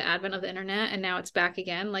like the advent of the internet, and now it's back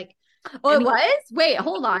again. Like, it was? Wait,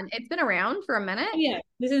 hold on. It's been around for a minute? Yeah,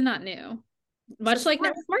 this is not new. Much like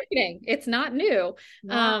network marketing, it's not new.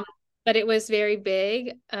 Wow. But it was very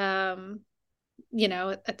big, at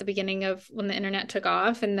the beginning of when the internet took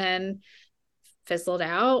off, and then fizzled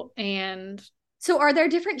out. And so are there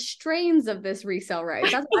different strains of this resale,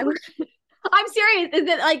 right? That's why I'm serious.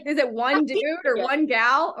 Is it one dude or one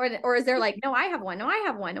gal, or is there like, no, I have one. No, I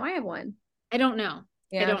have one. No, I have one. I don't know.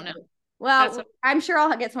 Yeah. I don't know. Well, I'm sure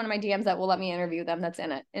I'll get one of my DMs that will let me interview them. That's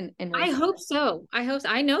in it. I hope so.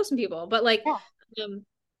 I know some people, but like,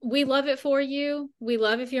 we love it for you. We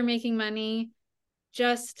love if you're making money.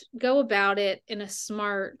 Just go about it in a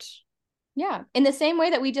smart. Yeah. In the same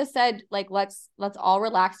way that we just said, like, let's all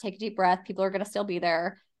relax, take a deep breath. People are going to still be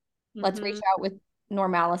there. Let's reach out with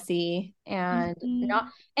normalcy and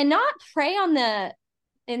not prey on the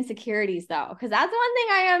insecurities, though, because that's one thing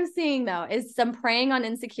I am seeing, though, is some preying on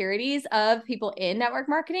insecurities of people in network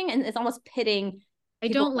marketing, and it's almost pitting. I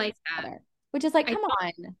don't like that, which is like, come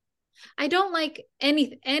on. I don't like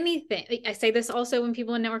anything. I say this also when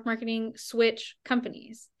people in network marketing switch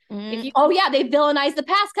companies. They villainize the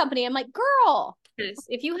past company. I'm like, girl,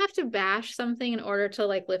 if you have to bash something in order to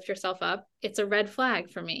like lift yourself up, it's a red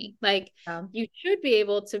flag for me. Like, you should be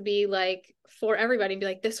able to be like for everybody and be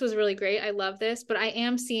like, this was really great, I love this. But I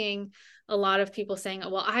am seeing a lot of people saying,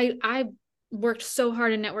 well, I worked so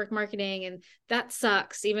hard in network marketing and that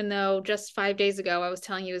sucks, even though just 5 days ago I was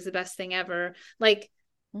telling you it was the best thing ever. Like,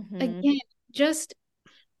 again, just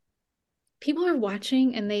people are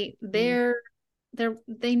watching and they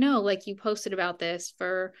know, like, you posted about this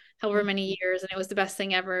for however many years and it was the best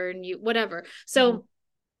thing ever and you whatever. So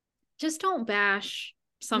just don't bash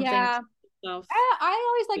something. Yeah. I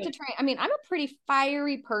always like to try. I mean, I'm a pretty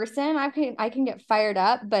fiery person. I can get fired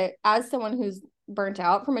up, but as someone who's burnt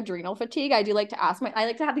out from adrenal fatigue, I do like to I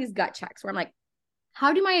like to have these gut checks where I'm like,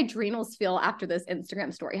 how do my adrenals feel after this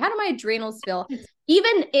Instagram story? How do my adrenals feel?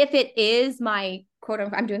 Even if it is my quote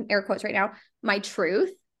unquote, I'm doing air quotes right now, my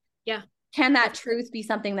truth. Yeah. Can that truth be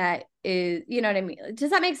something that is, you know what I mean?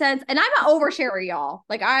 Does that make sense? And I'm an oversharer, y'all.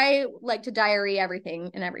 Like, I like to diary everything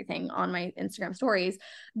on my Instagram stories.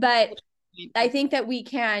 But I think that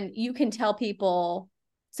you can tell people.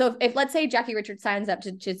 So if let's say Jackie Richards signs up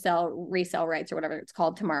to sell resale rights or whatever it's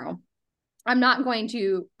called tomorrow, I'm going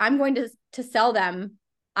to sell them.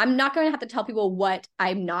 I'm not going to have to tell people what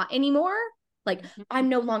I'm not anymore. Like, I'm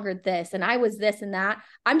no longer this and I was this and that.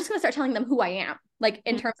 I'm just going to start telling them who I am. Like,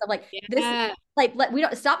 in terms of like this, like, we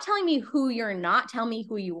don't stop telling me who you're not. Tell me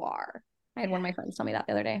who you are. I had one of my friends tell me that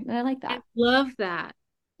the other day and I like that. I love that.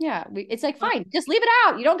 Yeah. It's like, fine, just leave it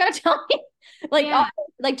out. You don't got to tell me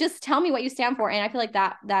like, just tell me what you stand for. And I feel like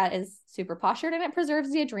that is super postured and it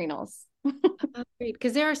preserves the adrenals. Great.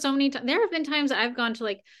 Because there are so many there have been times I've gone to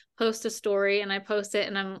like post a story and I post it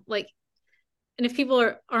and I'm like, and if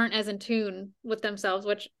people aren't as in tune with themselves,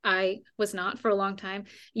 which I was not for a long time,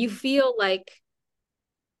 you feel like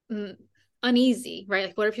uneasy, right?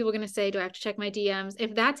 Like, what are people going to say? Do I have to check my DMs?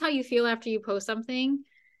 If that's how you feel after you post something,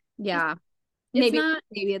 yeah, maybe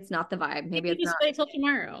it's not the vibe. Maybe it's just not. wait till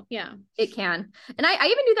tomorrow. Yeah, it can. And I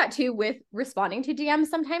even do that too with responding to DMs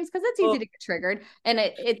sometimes because it's easy to get triggered. And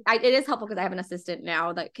it is helpful because I have an assistant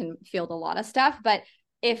now that can field a lot of stuff. But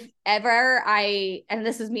if ever and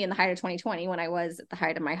this is me in the height of 2020 when I was at the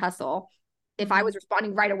height of my hustle, if I was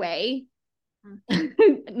responding right away,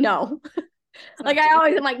 no. Like, I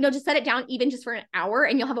always am like, no, just set it down even just for an hour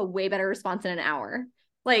and you'll have a way better response in an hour.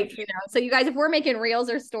 Like, you know, so you guys, if we're making reels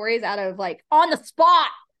or stories out of like on the spot,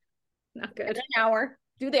 not good. An hour,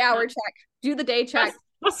 do the hour check, do the day check.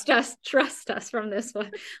 Trust us from this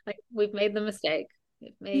one. Like, we've made the mistake.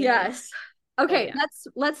 Yes. Okay,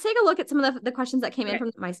 let's take a look at some of the questions that came in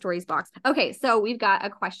from my stories box. Okay, so we've got a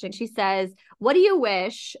question. She says, what do you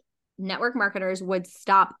wish network marketers would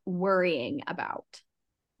stop worrying about?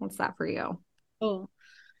 What's that for you? Oh,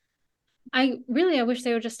 I wish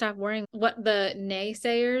they would just stop worrying what the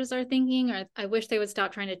naysayers are thinking, or I wish they would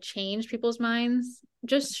stop trying to change people's minds.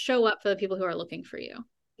 Just show up for the people who are looking for you.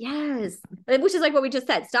 Yes. Which is like what we just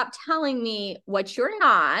said. Stop telling me what you're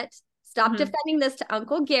not. Stop defending this to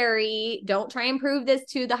Uncle Gary. Don't try and prove this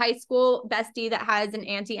to the high school bestie that has an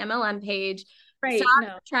anti-MLM page. Right.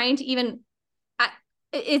 Stop trying to even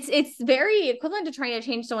it's very equivalent to trying to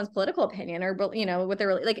change someone's political opinion or, you know, what they're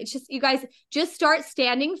really like. It's just, you guys just start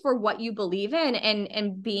standing for what you believe in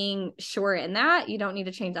and being sure in that. You don't need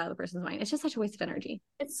to change that other person's mind. It's just such a waste of energy.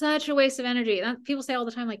 It's such a waste of energy. People say all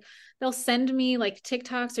the time, like, they'll send me like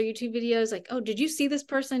TikToks or YouTube videos like, oh, did you see this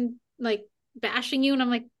person like bashing you? And I'm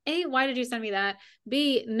like, A, why did you send me that?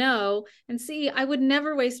 B, no. And C, I would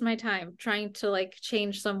never waste my time trying to like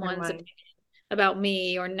change someone's opinion about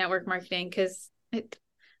me or network marketing, because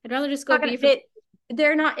I'd rather just go be for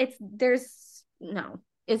they're not, it's there's no,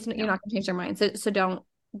 it's you're not gonna change their mind. So don't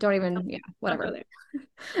even whatever.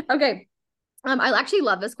 Okay. I actually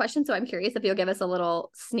love this question, so I'm curious if you'll give us a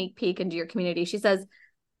little sneak peek into your community. She says,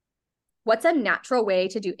 what's a natural way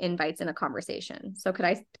to do invites in a conversation? So could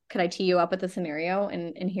I tee you up with a scenario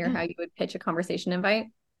and hear how you would pitch a conversation invite?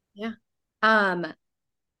 Yeah.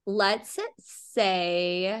 Let's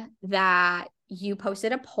say that you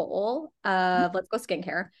posted a poll of, let's go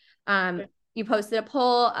skincare. You posted a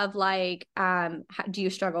poll of like, do you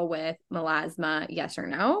struggle with melasma? Yes or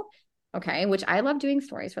no? Okay. Which I love doing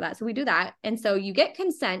stories for that. So we do that. And so you get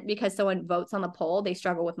consent because someone votes on the poll. They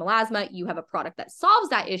struggle with melasma. You have a product that solves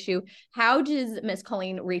that issue. How does Miss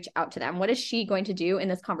Colleen reach out to them? What is she going to do in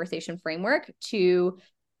this conversation framework to,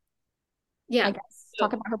 I guess,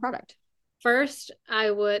 talk about her product? First, I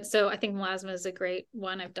think melasma is a great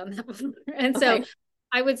one. I've done that before. And so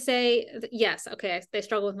I would say, yes, okay, they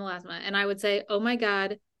struggle with melasma. And I would say, oh my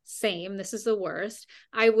God, same. This is the worst.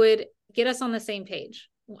 I would get us on the same page.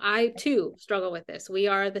 I too struggle with this. We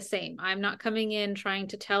are the same. I'm not coming in trying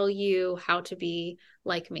to tell you how to be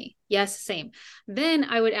like me. Yes, same. Then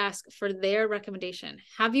I would ask for their recommendation.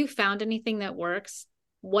 Have you found anything that works?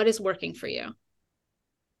 What is working for you?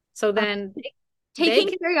 So then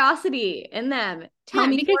Taking curiosity in them. Tell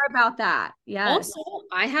me more about that. Yes. Also,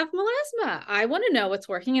 I have melasma. I want to know what's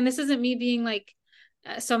working. And this isn't me being like,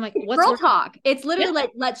 so I'm like, it's what's girl working? talk. It's literally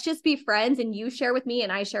like, let's just be friends and you share with me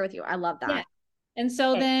and I share with you. I love that. Yeah. And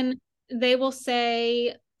so then they will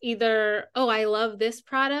say either, oh, I love this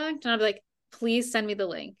product. And I'll be like, please send me the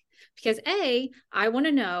link. Because A, I want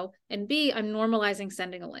to know. And B, I'm normalizing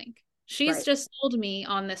sending a link. She's just sold me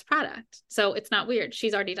on this product. So it's not weird.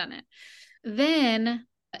 She's already done it. Then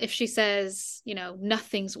if she says, you know,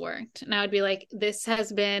 nothing's worked, and I would be like, this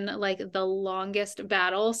has been like the longest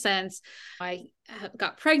battle since I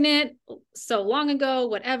got pregnant so long ago,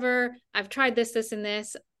 whatever. I've tried this, this, and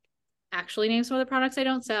this. Actually name some of the products I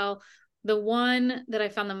don't sell. The one that I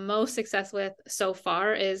found the most success with so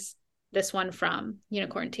far is this one from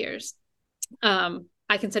Unicorn Tears.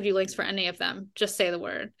 I can send you links for any of them. Just say the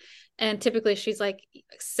word. And typically she's like,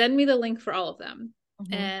 send me the link for all of them.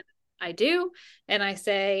 And I do. And I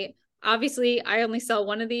say, obviously I only sell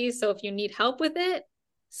one of these. So if you need help with it,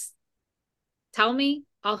 tell me,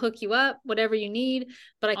 I'll hook you up, whatever you need.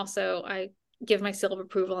 But I give my seal of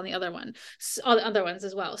approval on the other one, all the other ones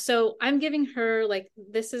as well. So I'm giving her like,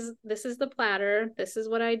 this is the platter. This is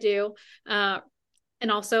what I do. And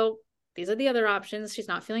also these are the other options. She's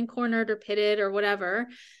not feeling cornered or pitted or whatever.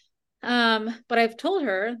 But I've told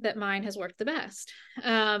her that mine has worked the best.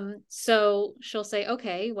 So she'll say,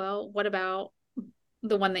 okay, well, what about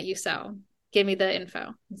the one that you sell? Give me the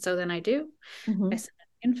info. And so then I do. I send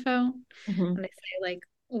the info and I say like,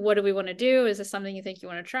 what do we want to do? Is this something you think you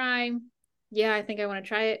want to try? Yeah, I think I want to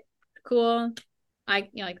try it. Cool.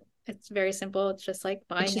 Like, it's very simple. It's just like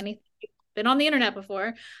buying anything you've been on the internet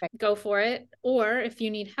before. Go for it. Or if you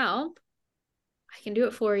need help, I can do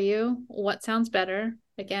it for you. What sounds better?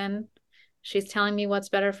 Again, she's telling me what's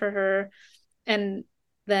better for her. And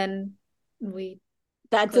then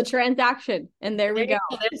that's a transaction. And there we go.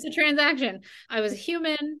 There's a transaction. I was a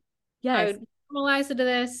human. Yes. I would normalize it to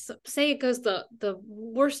this. Say it goes the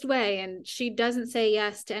worst way and she doesn't say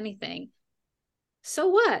yes to anything. So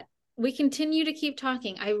what? We continue to keep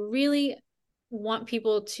talking. I really want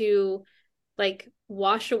people to like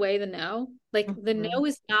wash away the no. Like the no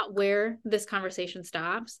is not where this conversation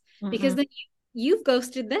stops because then you've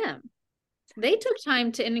ghosted them. They took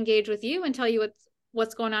time to engage with you and tell you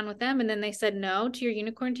what's going on with them. And then they said no to your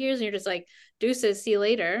Unicorn Tears and you're just like, deuces, see you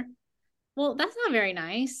later. Well, that's not very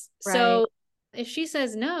nice. Right. So if she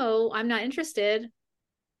says no, I'm not interested,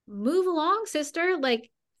 move along, sister.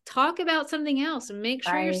 Like talk about something else and make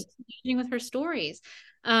sure you're engaging with her stories.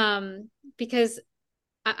 Because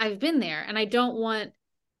I've been there and I don't want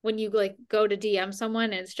when you like go to DM someone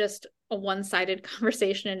and it's just a one-sided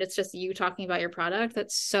conversation and it's just you talking about your product.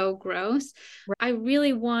 That's so gross. Right. I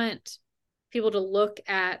really want people to look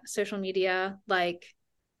at social media like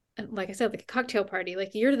I said, like a cocktail party. Like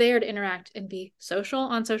you're there to interact and be social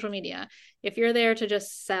on social media. If you're there to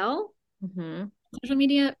just sell, social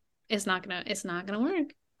media, it's not gonna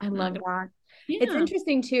work. I love that. Yeah. It's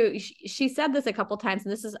interesting too. She said this a couple times,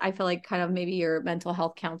 and this is, I feel like kind of maybe your mental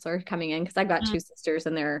health counselor coming in because I've got two sisters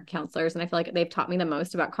and they're counselors, and I feel like they've taught me the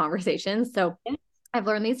most about conversations. So I've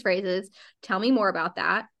learned these phrases. Tell me more about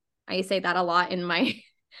that. I say that a lot in my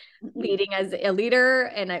leading as a leader,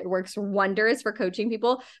 and it works wonders for coaching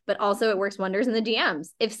people, but also it works wonders in the DMs.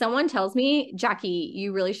 If someone tells me, Jackie,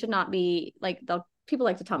 you really should not be like, people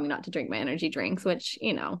like to tell me not to drink my energy drinks, which,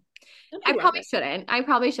 you know, I probably shouldn't.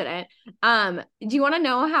 Do you want to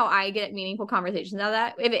know how I get meaningful conversations out of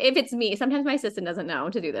that? If it's me, sometimes my assistant doesn't know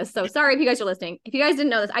to do this. So sorry if you guys are listening. If you guys didn't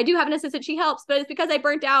know this, I do have an assistant. She helps, but it's because I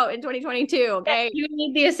burnt out in 2022. Okay. You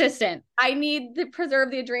need the assistant. I need to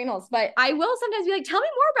preserve the adrenals, but I will sometimes be like, tell me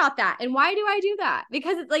more about that. And why do I do that?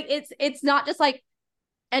 Because it's like, it's not just like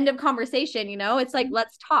end of conversation, you know, it's like,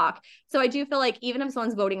 let's talk. So I do feel like even if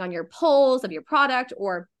someone's voting on your polls of your product,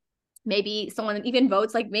 or maybe someone even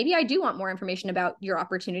votes like, maybe I do want more information about your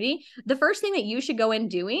opportunity, the first thing that you should go in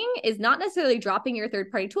doing is not necessarily dropping your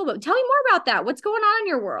third-party tool, but tell me more about that. What's going on in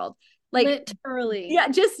your world? Like literally. Yeah,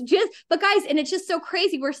 but guys, and it's just so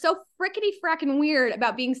crazy. We're so frickety fracking weird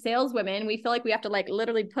about being saleswomen. We feel like we have to like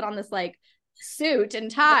literally put on this like suit and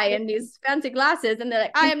tie and these fancy glasses, and they're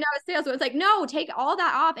like, I am now a saleswoman. It's like, no, take all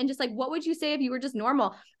that off and just like, what would you say if you were just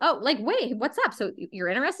normal? Oh, like, wait, what's up? So you're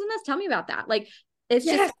interested in this? Tell me about that. Like, it's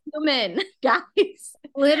just human, guys.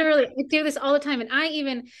 Literally, I do this all the time.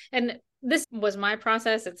 And this was my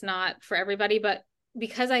process. It's not for everybody, but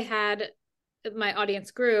because I had my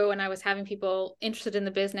audience grew and I was having people interested in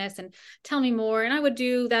the business and tell me more, and I would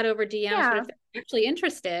do that over DMs. But if they're actually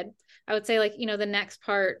interested, I would say like, you know, the next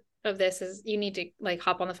part of this is you need to like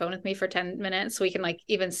hop on the phone with me for 10 minutes so we can like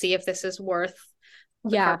even see if this is worth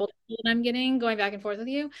the Yeah. carpal tunnel that I'm getting going back and forth with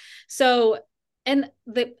you. So, and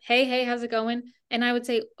the, hey, how's it going? And I would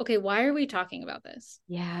say, okay, why are we talking about this?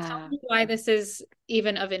 Tell Yeah. me why this is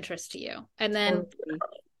even of interest to you. And then Totally.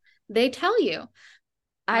 they tell you.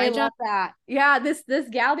 I My love job. that. Yeah, this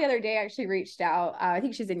gal the other day actually reached out. I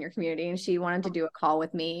think she's in your community, and she wanted to do a call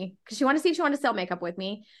with me because she wanted to see if she wanted to sell makeup with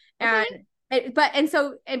me. Okay.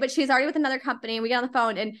 But she's already with another company, and we get on the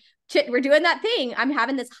phone, and we're doing that thing. I'm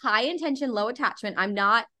having this high intention, low attachment. I'm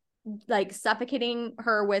not like suffocating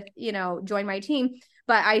her with, join my team.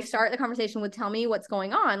 But I start the conversation with, tell me what's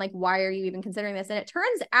going on. Like, why are you even considering this? And it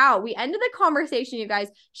turns out we ended the conversation, you guys.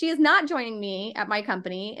 She is not joining me at my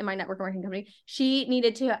company, in my network marketing company. She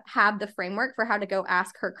needed to have the framework for how to go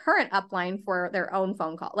ask her current upline for their own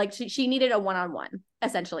phone call. Like she needed a one-on-one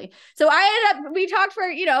essentially. So we talked for,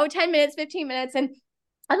 10 minutes, 15 minutes. And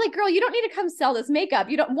I'm like, girl, you don't need to come sell this makeup.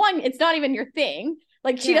 You don't, one, it's not even your thing.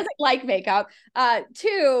 Like she doesn't like makeup.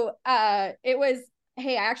 Two, it was,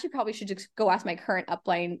 hey, I actually probably should just go ask my current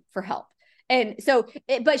upline for help. And so,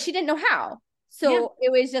 but she didn't know how. So it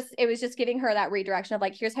was just giving her that redirection of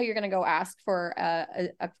like, here's how you're going to go ask for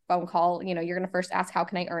a phone call. You're going to first ask, how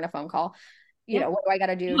can I earn a phone call? What do I got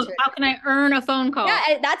to do? How can I earn a phone call?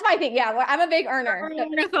 Yeah, that's my thing. Yeah, I'm a big earner.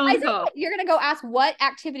 Earn a phone call. You're going to go ask, what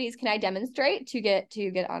activities can I demonstrate to get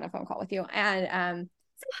on a phone call with you? And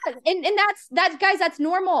that's guys, that's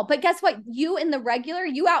normal. But guess what? You out in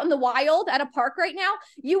the wild at a park right now,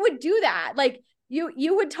 you would do that. Like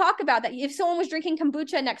you would talk about that. If someone was drinking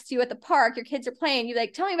kombucha next to you at the park, your kids are playing, you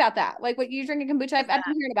like, tell me about that. Like, what you drinking kombucha? I've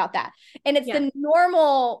been hearing about that. And it's the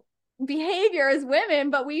normal behavior as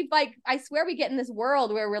women, but I swear we get in this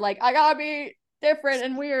world where we're like, I gotta be different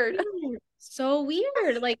and weird. So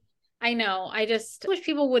weird. Like, I know. I just wish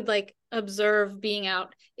people would like observe being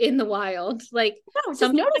out in the wild. Like,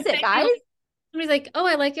 just notice it, guys. Somebody's like, oh,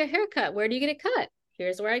 I like your haircut. Where do you get it cut?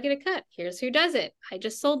 Here's where I get it cut. Here's who does it. I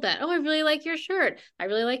just sold that. Oh, I really like your shirt. I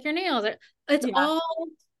really like your nails. It's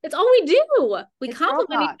all we do. We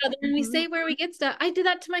compliment each other and we say where we get stuff. I did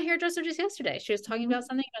that to my hairdresser just yesterday. She was talking about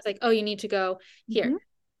something. I was like, oh, you need to go here.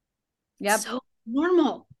 Yep. So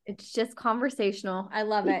normal. It's just conversational. I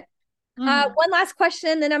love it. One last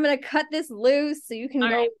question, then I'm going to cut this loose so you can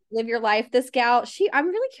go live your life. This gal, I'm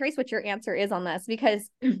really curious what your answer is on this, because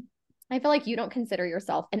I feel like you don't consider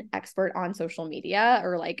yourself an expert on social media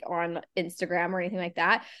or like on Instagram or anything like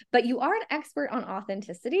that, but you are an expert on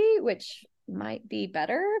authenticity, which might be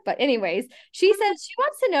better. But anyways, she says she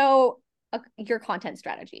wants to know your content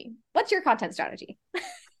strategy. What's your content strategy?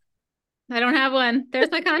 I don't have one.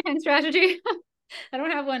 There's my content strategy. I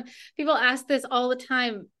don't have one. People ask this all the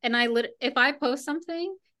time. And if I post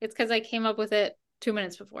something, it's because I came up with it 2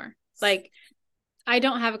 minutes before. Like, I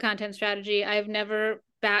don't have a content strategy. I've never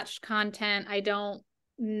batched content. I don't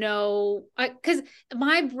know, because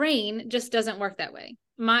my brain just doesn't work that way.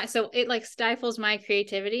 So it like stifles my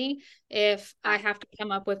creativity if I have to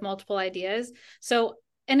come up with multiple ideas. So,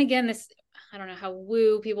 and again, I don't know how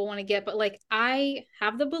woo people want to get, but like, I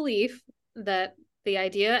have the belief that the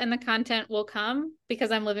idea and the content will come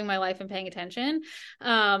because I'm living my life and paying attention.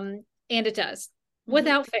 And it does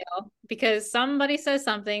without fail, because somebody says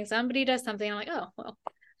something, somebody does something. I'm like, oh, well,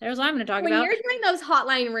 there's what I'm going to talk about. When you're doing those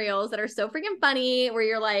hotline reels that are so freaking funny, where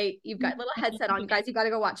you're like, you've got a little headset on, you guys, you got to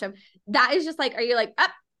go watch them. That is just like, are you like,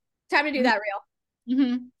 time to do that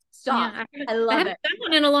reel? Stop. Yeah, I haven't done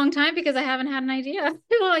one in a long time because I haven't had an idea.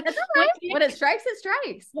 Like, that's all right. When it strikes, it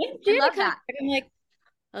strikes. I love that. I'm like,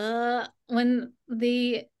 when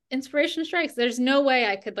the inspiration strikes, there's no way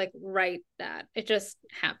I could like write that. It just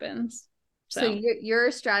happens. So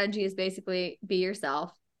your strategy is basically be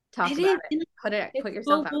yourself, talk about it, put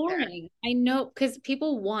yourself out there. I know, because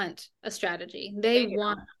people want a strategy. They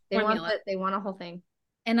want a whole thing.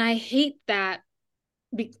 And I hate that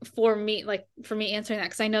for me answering that,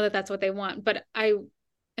 because I know that that's what they want. But I'm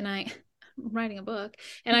writing a book,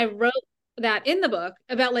 and I wrote that in the book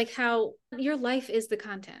about like how your life is the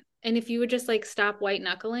content. And if you would just like stop white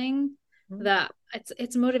knuckling that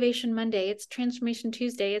it's Motivation Monday, it's Transformation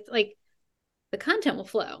Tuesday, it's like the content will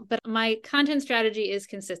flow. But my content strategy is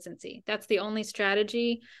consistency. That's the only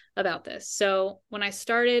strategy about this. So when I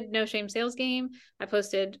started No Shame Sales Game, I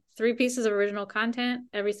posted 3 pieces of original content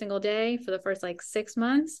every single day for the first like 6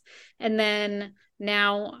 months. And then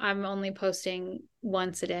now I'm only posting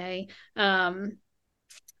once a day,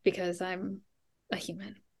 because I'm a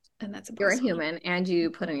human, and that's you're a human and you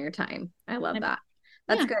put in your time. I love that.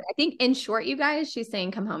 That's good. I think in short, you guys, she's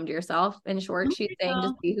saying come home to yourself. In short, she's saying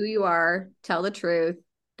just be who you are, tell the truth.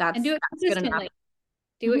 And do it consistently.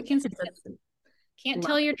 Do it consistently. Can't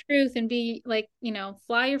tell your truth and be like,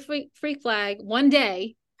 fly your freak flag one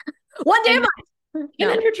day. One day a month. and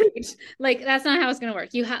then retreat. Like, that's not how it's going to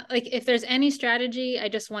work. You have, like, if there's any strategy, I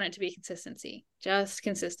just want it to be consistency, just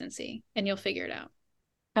consistency, and you'll figure it out.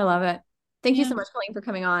 I love it. Thank you so much, Colleen, for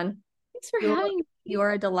coming on. Thanks for having me.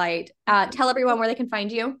 You're a delight. Tell everyone where they can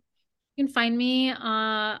find you. You can find me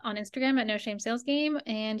on Instagram at Noshamsalesgame,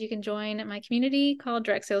 and you can join my community called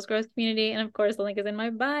Direct Sales Growth Community. And of course, the link is in my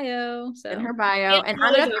bio. So in her bio. And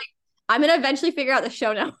I'm gonna eventually figure out the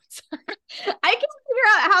show notes. I can figure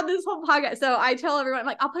out how this whole podcast. So I tell everyone, I'm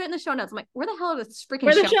like, I'll put it in the show notes. I'm like, where the hell is this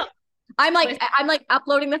freaking show? I'm like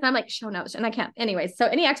uploading this and I'm like, show notes, and I can't. Anyways, so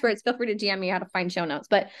any experts, feel free to DM me how to find show notes.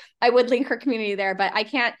 But I would link her community there, but I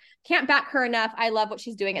can't back her enough. I love what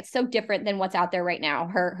she's doing. It's so different than what's out there right now.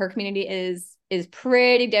 Her community is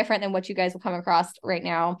pretty different than what you guys will come across right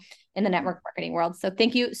now in the network marketing world. So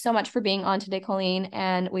thank you so much for being on today, Colleen,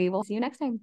 and we will see you next time.